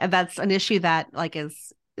could. And that's an issue that like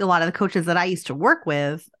is a lot of the coaches that I used to work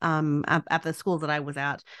with at the schools that I was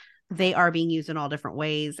at, they are being used in all different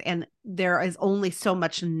ways. And there is only so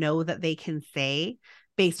much no that they can say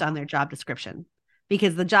based on their job description.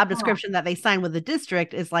 Because the job oh, description that they sign with the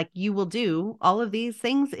district is like, you will do all of these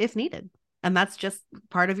things if needed. And that's just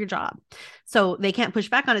part of your job. So they can't push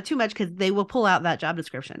back on it too much because they will pull out that job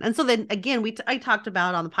description. And so then again, I talked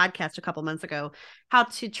about on the podcast a couple months ago how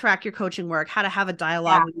to track your coaching work, how to have a yeah,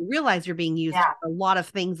 dialogue when you realize you're being used yeah, for a lot of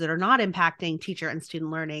things that are not impacting teacher and student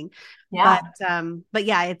learning. yeah. But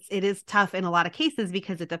yeah, it is tough in a lot of cases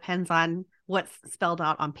because it depends on what's spelled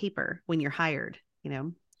out on paper when you're hired, you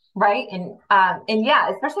know. Right. And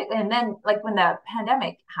yeah, especially, and then like when the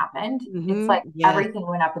pandemic happened, it's Mm-hmm. like Yes. everything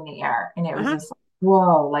went up in the air and it was Uh-huh. just like,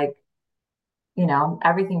 whoa, like,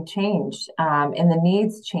 everything changed, and the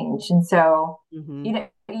needs changed. And so,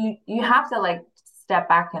 Mm-hmm. you have to like step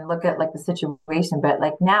back and look at like the situation. But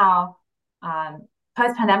like now,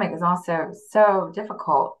 post pandemic is also so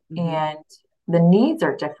difficult Mm-hmm. and the needs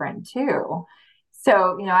are different too.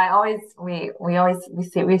 So, I always, we always, we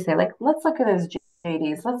say like, let's look at those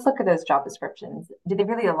JDs, let's look at those job descriptions. Do they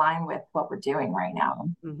really align with what we're doing right now?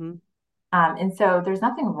 Mm-hmm. And so there's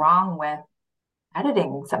nothing wrong with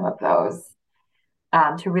editing some of those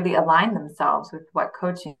to really align themselves with what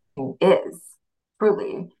coaching is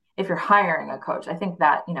truly. If you're hiring a coach, I think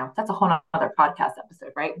that that's a whole other podcast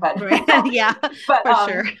episode, right? But Right. Yeah, but for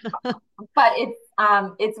sure.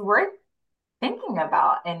 it's worth thinking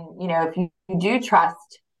about. And if you do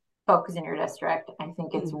trust folks in your district, I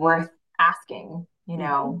think it's Mm-hmm. worth asking.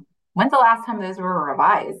 Mm-hmm. When's the last time those were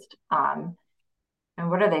revised? And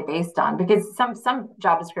what are they based on? Because some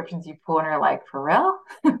job descriptions you pull and are like, for real?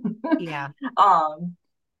 Yeah. um,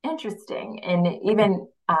 Interesting. And even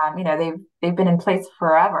they've been in place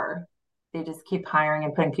forever. They just keep hiring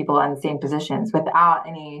and putting people in the same positions without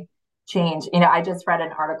any change. I just read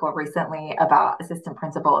an article recently about assistant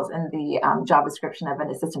principals, and the job description of an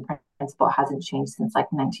assistant principal hasn't changed since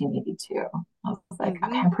like 1982. I was like, okay,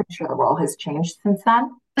 Mm-hmm. I'm pretty sure the role has changed since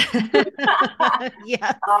then.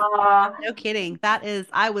 Yes. uh, No kidding.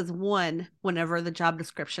 I was one whenever the job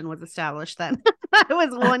description was established then. I was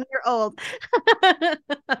 1 year old.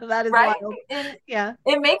 That is right? wild. And Yeah.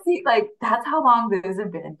 it makes you like, that's how long those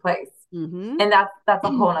have been in place. Mm-hmm. And that's a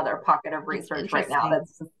whole other pocket of That's research right now. interesting.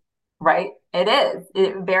 That's right. It is.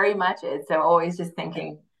 It very much is. So always just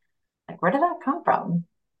thinking, like, where did that come from?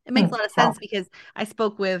 It makes a lot of So sense because I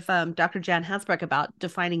spoke with Dr. Jan Hasbrook about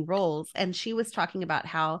defining roles, and she was talking about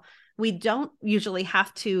how we don't usually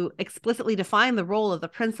have to explicitly define the role of the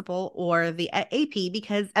principal or the AP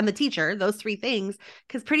because, and the teacher, those three things,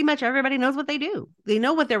 because pretty much everybody knows what they do. They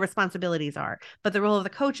know what their responsibilities are, but the role of the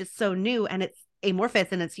coach is so new and it's amorphous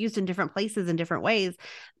and it's used in different places in different ways.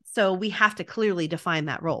 So we have to clearly define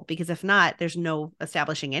that role because if not, there's no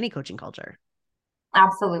establishing any coaching culture.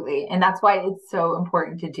 absolutely. And that's why it's so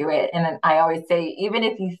important to do it. And then I always say, even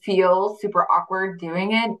if you feel super awkward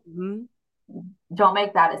doing it, Mm-hmm. don't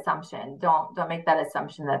make that assumption. Don't make that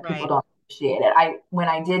assumption that people Right. don't appreciate it. I when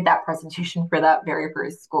I did that presentation for that very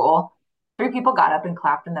first school, three people got up and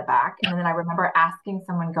clapped in the back. And then I remember asking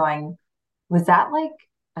someone going, was that like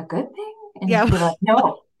a good thing? And Yeah. they were like,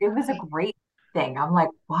 no, it was a Right. great thing. I'm like,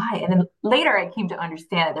 why? And then later I came to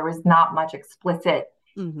understand that there was not much explicit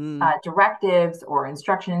Mm-hmm. directives or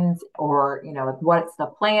instructions or, like what's the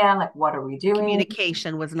plan? Like, what are we The doing?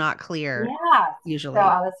 communication was not clear Yeah. So usually.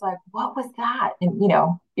 I was like, what was that? And,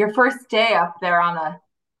 your first day up there on the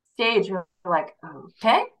stage, you're like,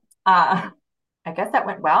 okay, I guess that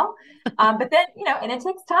went well. But then, and it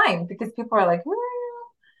takes time because people are like,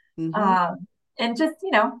 Mm-hmm. um, and just,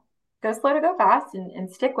 go slow to go fast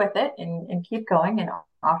and stick with it and keep going and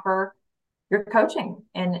offer your coaching.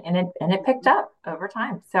 And it picked up over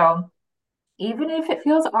time. So even if it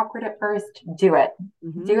feels awkward at first, do it. Do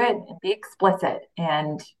Mm-hmm. it and be explicit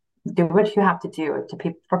and do what you have to do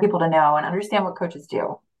for people to know and understand what coaches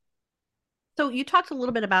do. So you talked a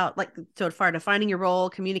little bit about like so far defining your role,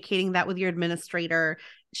 communicating that with your administrator,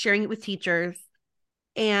 sharing it with teachers,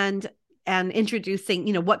 and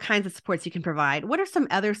introducing, what kinds of supports you can provide. What are some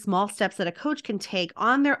other small steps that a coach can take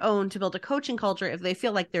on their own to build a coaching culture if they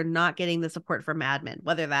feel like they're not getting the support from admin,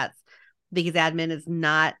 whether that's because admin is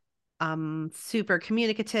not super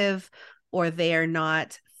communicative or they are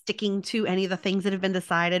not sticking to any of the things that have been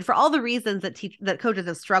decided for all the reasons that that coaches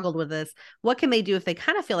have struggled with this. What can they do if they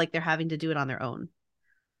kind of feel like they're having to do it on their own?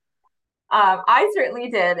 I certainly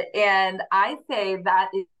did. And I say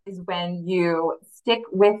that is when you stick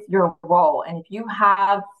with your role. And if you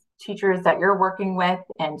have teachers that you're working with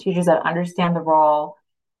and teachers that understand the role,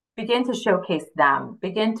 begin to showcase them,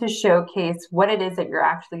 begin to showcase what it is that you're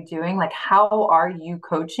actually doing. Like, how are you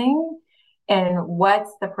coaching? And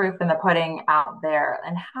what's the proof in the pudding out there?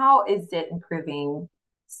 And how is it improving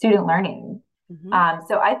student learning? Mm-hmm.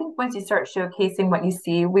 So I think once you start showcasing what you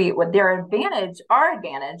see, our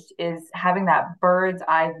advantage is having that bird's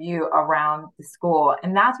eye view around the school.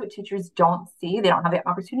 And that's what teachers don't see. They don't have the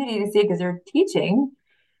opportunity to see because they're teaching.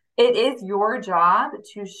 It is your job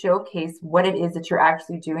to showcase what it is that you're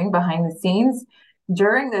actually doing behind the scenes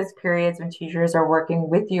during those periods when teachers are working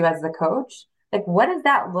with you as the coach. Like, what does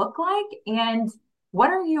that look like? And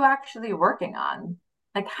what are you actually working on?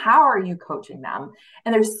 Like, how are you coaching them?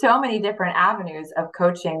 And there's so many different avenues of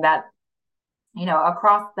coaching that,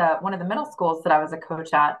 across one of the middle schools that I was a coach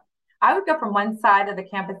at, I would go from one side of the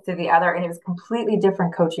campus to the other, and it was completely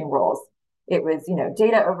different coaching roles. It was,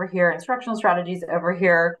 data over here, instructional strategies over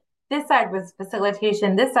here. This side was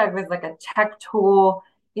facilitation. This side was like a tech tool.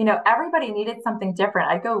 Everybody needed something different.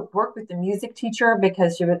 I'd go work with the music teacher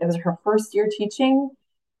because it was her first year teaching,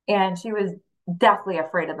 and she was deathly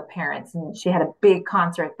afraid of the parents, and she had a big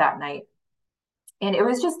concert that night. And it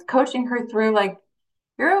was just coaching her through like,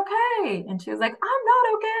 you're okay. And she was like,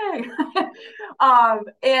 I'm not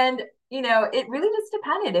okay. And it really just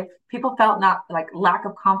depended if people felt not like lack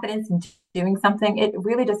of confidence in doing something. It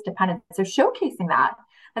really just depended. So showcasing that,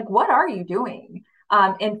 like, what are you doing?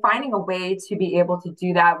 And finding a way to be able to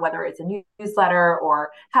do that, whether it's a newsletter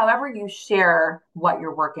or however you share what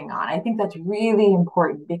you're working on. I think that's really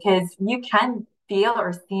important because you can feel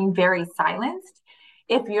or seem very silenced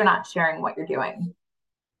if you're not sharing what you're doing.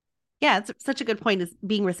 Yeah, it's such a good point is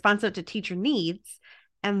being responsive to teacher needs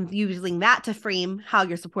and using that to frame how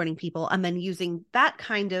you're supporting people and then using that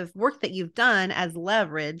kind of work that you've done as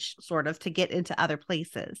leverage sort of to get into other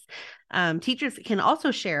places. Teachers can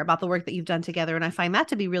also share about the work that you've done together. And I find that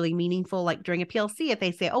to be really meaningful, like during a PLC, if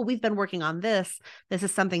they say, oh, we've been working on this, this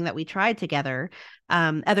is something that we tried together.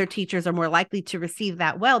 Other teachers are more likely to receive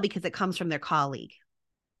that well because it comes from their colleague.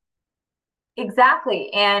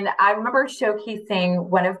 Exactly. And I remember showcasing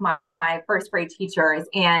one of my first grade teachers,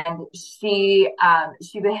 and she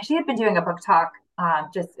had been doing a book talk,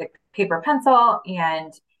 just like paper pencil,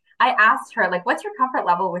 and I asked her like, "What's your comfort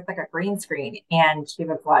level with like a green screen?" And she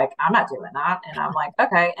was like, "I'm not doing that." And I'm like,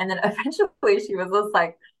 "Okay." And then eventually she was just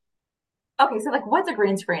like, okay, so like, what's a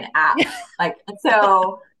green screen app? Like,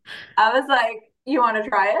 so I was like, you want to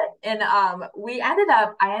try it? And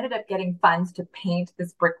I ended up getting funds to paint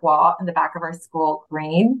this brick wall in the back of our school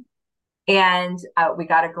green. And we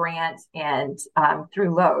got a grant and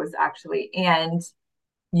through Lowe's actually, and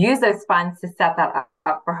used those funds to set that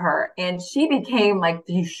up for her. And she became like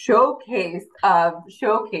the showcase of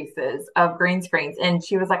showcases of green screens. And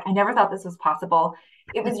she was like, I never thought this was possible.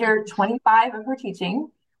 It was year 25 of her teaching,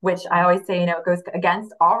 which I always say, it goes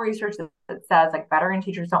against all research that says like veteran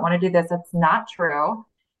teachers don't want to do this. That's not true.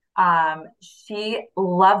 She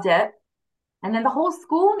loved it. And then the whole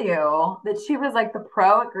school knew that she was like the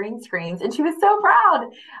pro at green screens, and she was so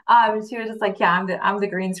proud. She was just like, "Yeah, I'm the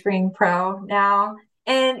green screen pro now."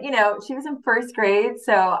 And she was in first grade,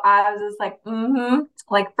 so I was just like, "Mm-hmm."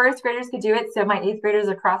 Like first graders could do it. So my eighth graders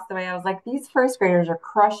across the way, I was like, "These first graders are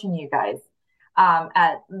crushing you guys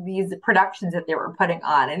at these productions that they were putting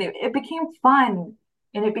on," and it became fun,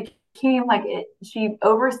 and it became like it. She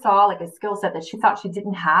oversaw like a skill set that she thought she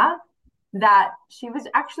didn't have that she was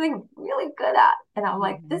actually really good at. And I'm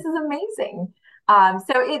like, Mhm. this is amazing.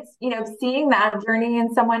 So it's, seeing that journey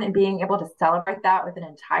in someone and being able to celebrate that with an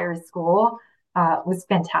entire school was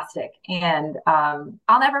fantastic. And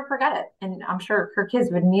I'll never forget it. And I'm sure her kids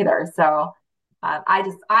wouldn't either. So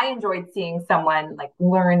I enjoyed seeing someone like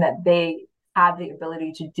learn that they have the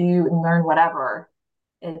ability to do and learn whatever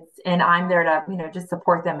and I'm there to just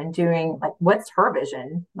support them in doing like what's her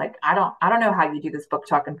vision. Like I don't know how you do this book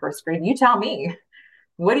talk in first grade. You tell me,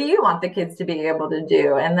 what do you want the kids to be able to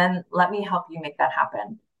do, and then let me help you make that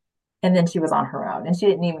happen. And then she was on her own and she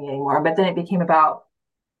didn't need me anymore, but then it became about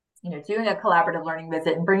doing a collaborative learning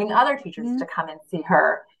visit and bringing other teachers Mhm. to come and see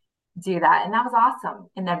her do that. And that was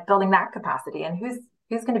awesome. And then building that capacity and who's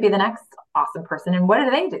going to be the next awesome person and what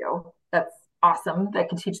do they do that's awesome that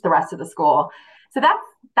can teach the rest of the school. So that's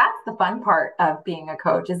the fun part of being a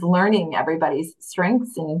coach is learning everybody's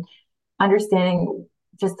strengths and understanding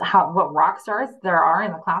just what rock stars there are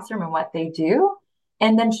in the classroom and what they do,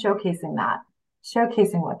 and then showcasing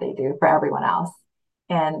what they do for everyone else.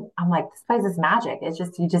 And I'm like, this place is magic. It's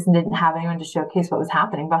just you just didn't have anyone to showcase what was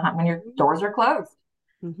happening behind when your doors are closed.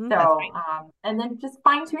 Mhm. That's So, and then just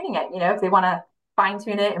fine tuning it. If they want to fine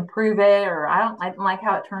tune it, improve it, or I don't like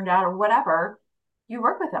how it turned out, or whatever, you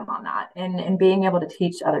work with them on that, and being able to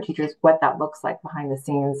teach other teachers what that looks like behind the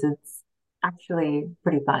scenes. It's actually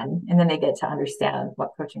pretty fun, and then they get to understand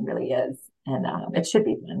what coaching really is, and it should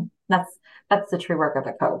be fun. That's the true work of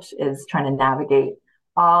a coach is trying to navigate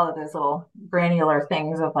all of those little granular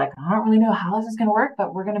things of like I don't really know how this is going to work,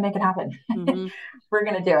 but we're going to make it happen. right. Hmm. We're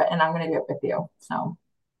going to do it, and I'm going to do it with you. So.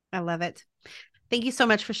 I love it. Thank you so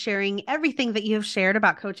much for sharing everything that you have shared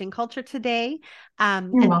about coaching culture today. You're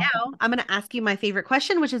And welcome. now I'm going to ask you my favorite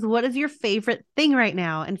question, which is what is your favorite thing right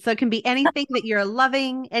now? And so it can be anything that you're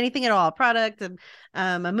loving, anything at all, a product,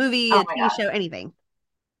 a movie, Oh a my TV gosh. show, anything.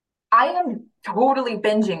 I am totally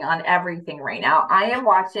binging on everything right now. I am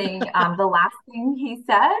watching The Last Thing He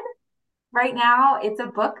Said right now. It's a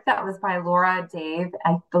book that was by Laura Dave,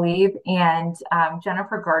 I believe, and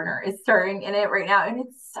Jennifer Gardner is starring in it right now, and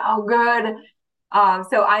it's so good.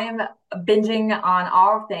 So I am binging on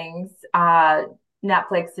all things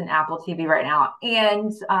Netflix and Apple TV right now,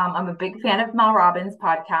 and I'm a big fan of Mel Robbins'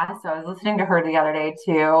 podcast. So I was listening to her the other day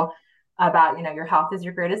too about your health is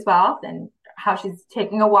your greatest wealth and how she's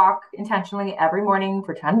taking a walk intentionally every morning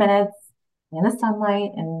for 10 minutes in the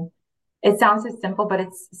sunlight and it sounds so simple, but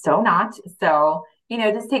it's so not. So,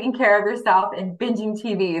 just taking care of yourself and binging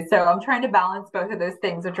TV. So I'm trying to balance both of those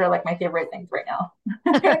things, which are like my favorite things right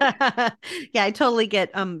now. Yeah, I totally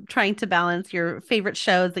get trying to balance your favorite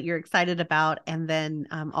shows that you're excited about and then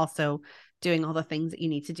also doing all the things that you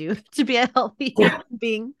need to do to be a healthy human Yeah.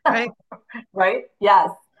 being, right? Right?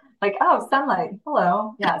 Yes. Like, oh, sunlight.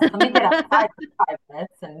 Hello. Yes. Let me get outside for 5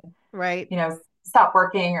 minutes and, Right. stop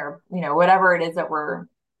working or, whatever it is that we're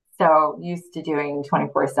so used to doing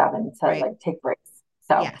 24/7 to Right. like take breaks.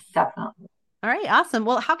 So Yes. definitely. All right, awesome.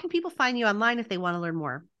 Well, how can people find you online if they want to learn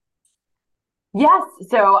more? Yes.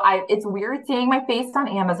 So it's weird seeing my face on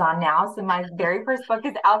Amazon now. So my very first book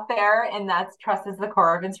is out there and that's Trust is the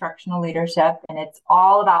Core of Instructional Leadership. And it's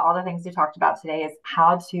all about all the things we talked about today is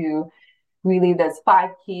how to really those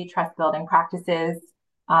 5 key trust building practices.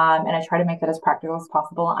 And I try to make that as practical as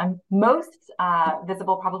possible. I'm most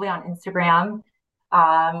visible probably on Instagram.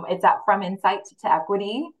 It's at From Insight to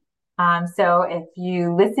Equity. So if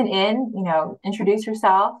you listen in, introduce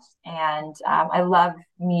yourself. And I love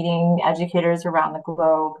meeting educators around the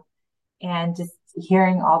globe and just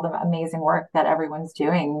hearing all the amazing work that everyone's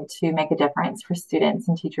doing to make a difference for students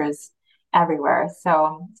and teachers everywhere.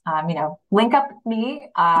 So, link up with me,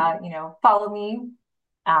 follow me.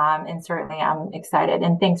 And certainly I'm excited.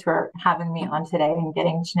 And thanks for having me on today and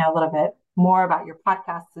getting to know a little bit more about your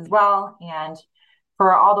podcasts as well. And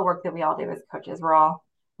for all the work that we all do as coaches, we're all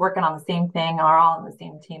working on the same thing, are all on the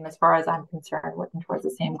same team as far as I'm concerned, working towards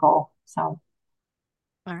the same goal. So.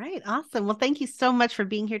 All right. Awesome. Well, thank you so much for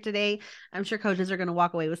being here today. I'm sure coaches are going to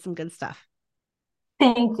walk away with some good stuff.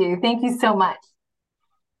 Thank you. Thank you so much.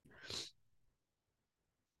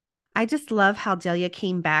 I just love how Delia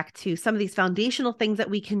came back to some of these foundational things that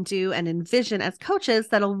we can do and envision as coaches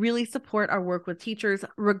that'll really support our work with teachers,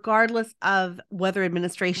 regardless of whether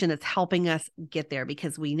administration is helping us get there,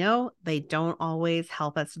 because we know they don't always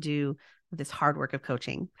help us do this hard work of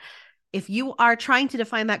coaching. If you are trying to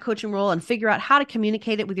define that coaching role and figure out how to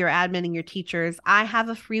communicate it with your admin and your teachers, I have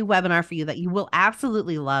a free webinar for you that you will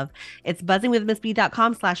absolutely love. It's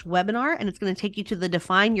buzzingwithmissb.com/webinar, and it's going to take you to the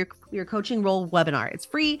Define Your Coaching Role webinar. It's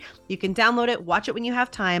free. You can download it, watch it when you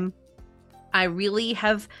have time. I really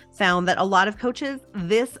have found that a lot of coaches,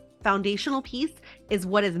 this foundational piece is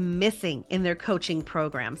what is missing in their coaching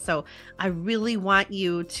program. So I really want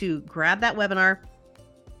you to grab that webinar,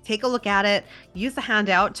 take a look at it, use the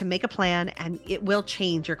handout to make a plan, and it will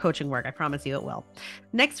change your coaching work. I promise you it will.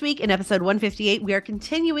 Next week in episode 158, we are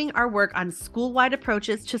continuing our work on school-wide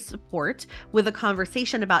approaches to support with a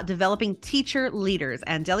conversation about developing teacher leaders.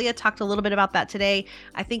 And Delia talked a little bit about that today.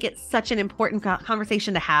 I think it's such an important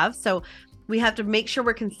conversation to have. So we have to make sure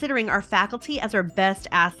we're considering our faculty as our best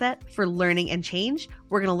asset for learning and change.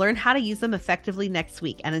 We're going to learn how to use them effectively next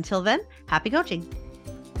week. And until then, happy coaching.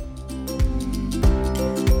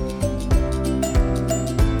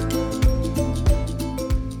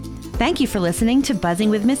 Thank you for listening to Buzzing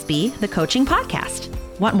with Miss B, the coaching podcast.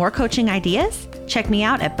 Want more coaching ideas? Check me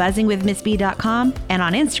out at buzzingwithmissb.com and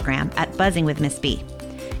on Instagram at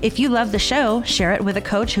buzzingwithmissb. If you love the show, share it with a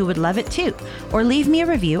coach who would love it too, or leave me a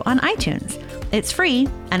review on iTunes. It's free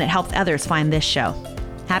and it helps others find this show.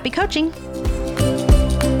 Happy coaching!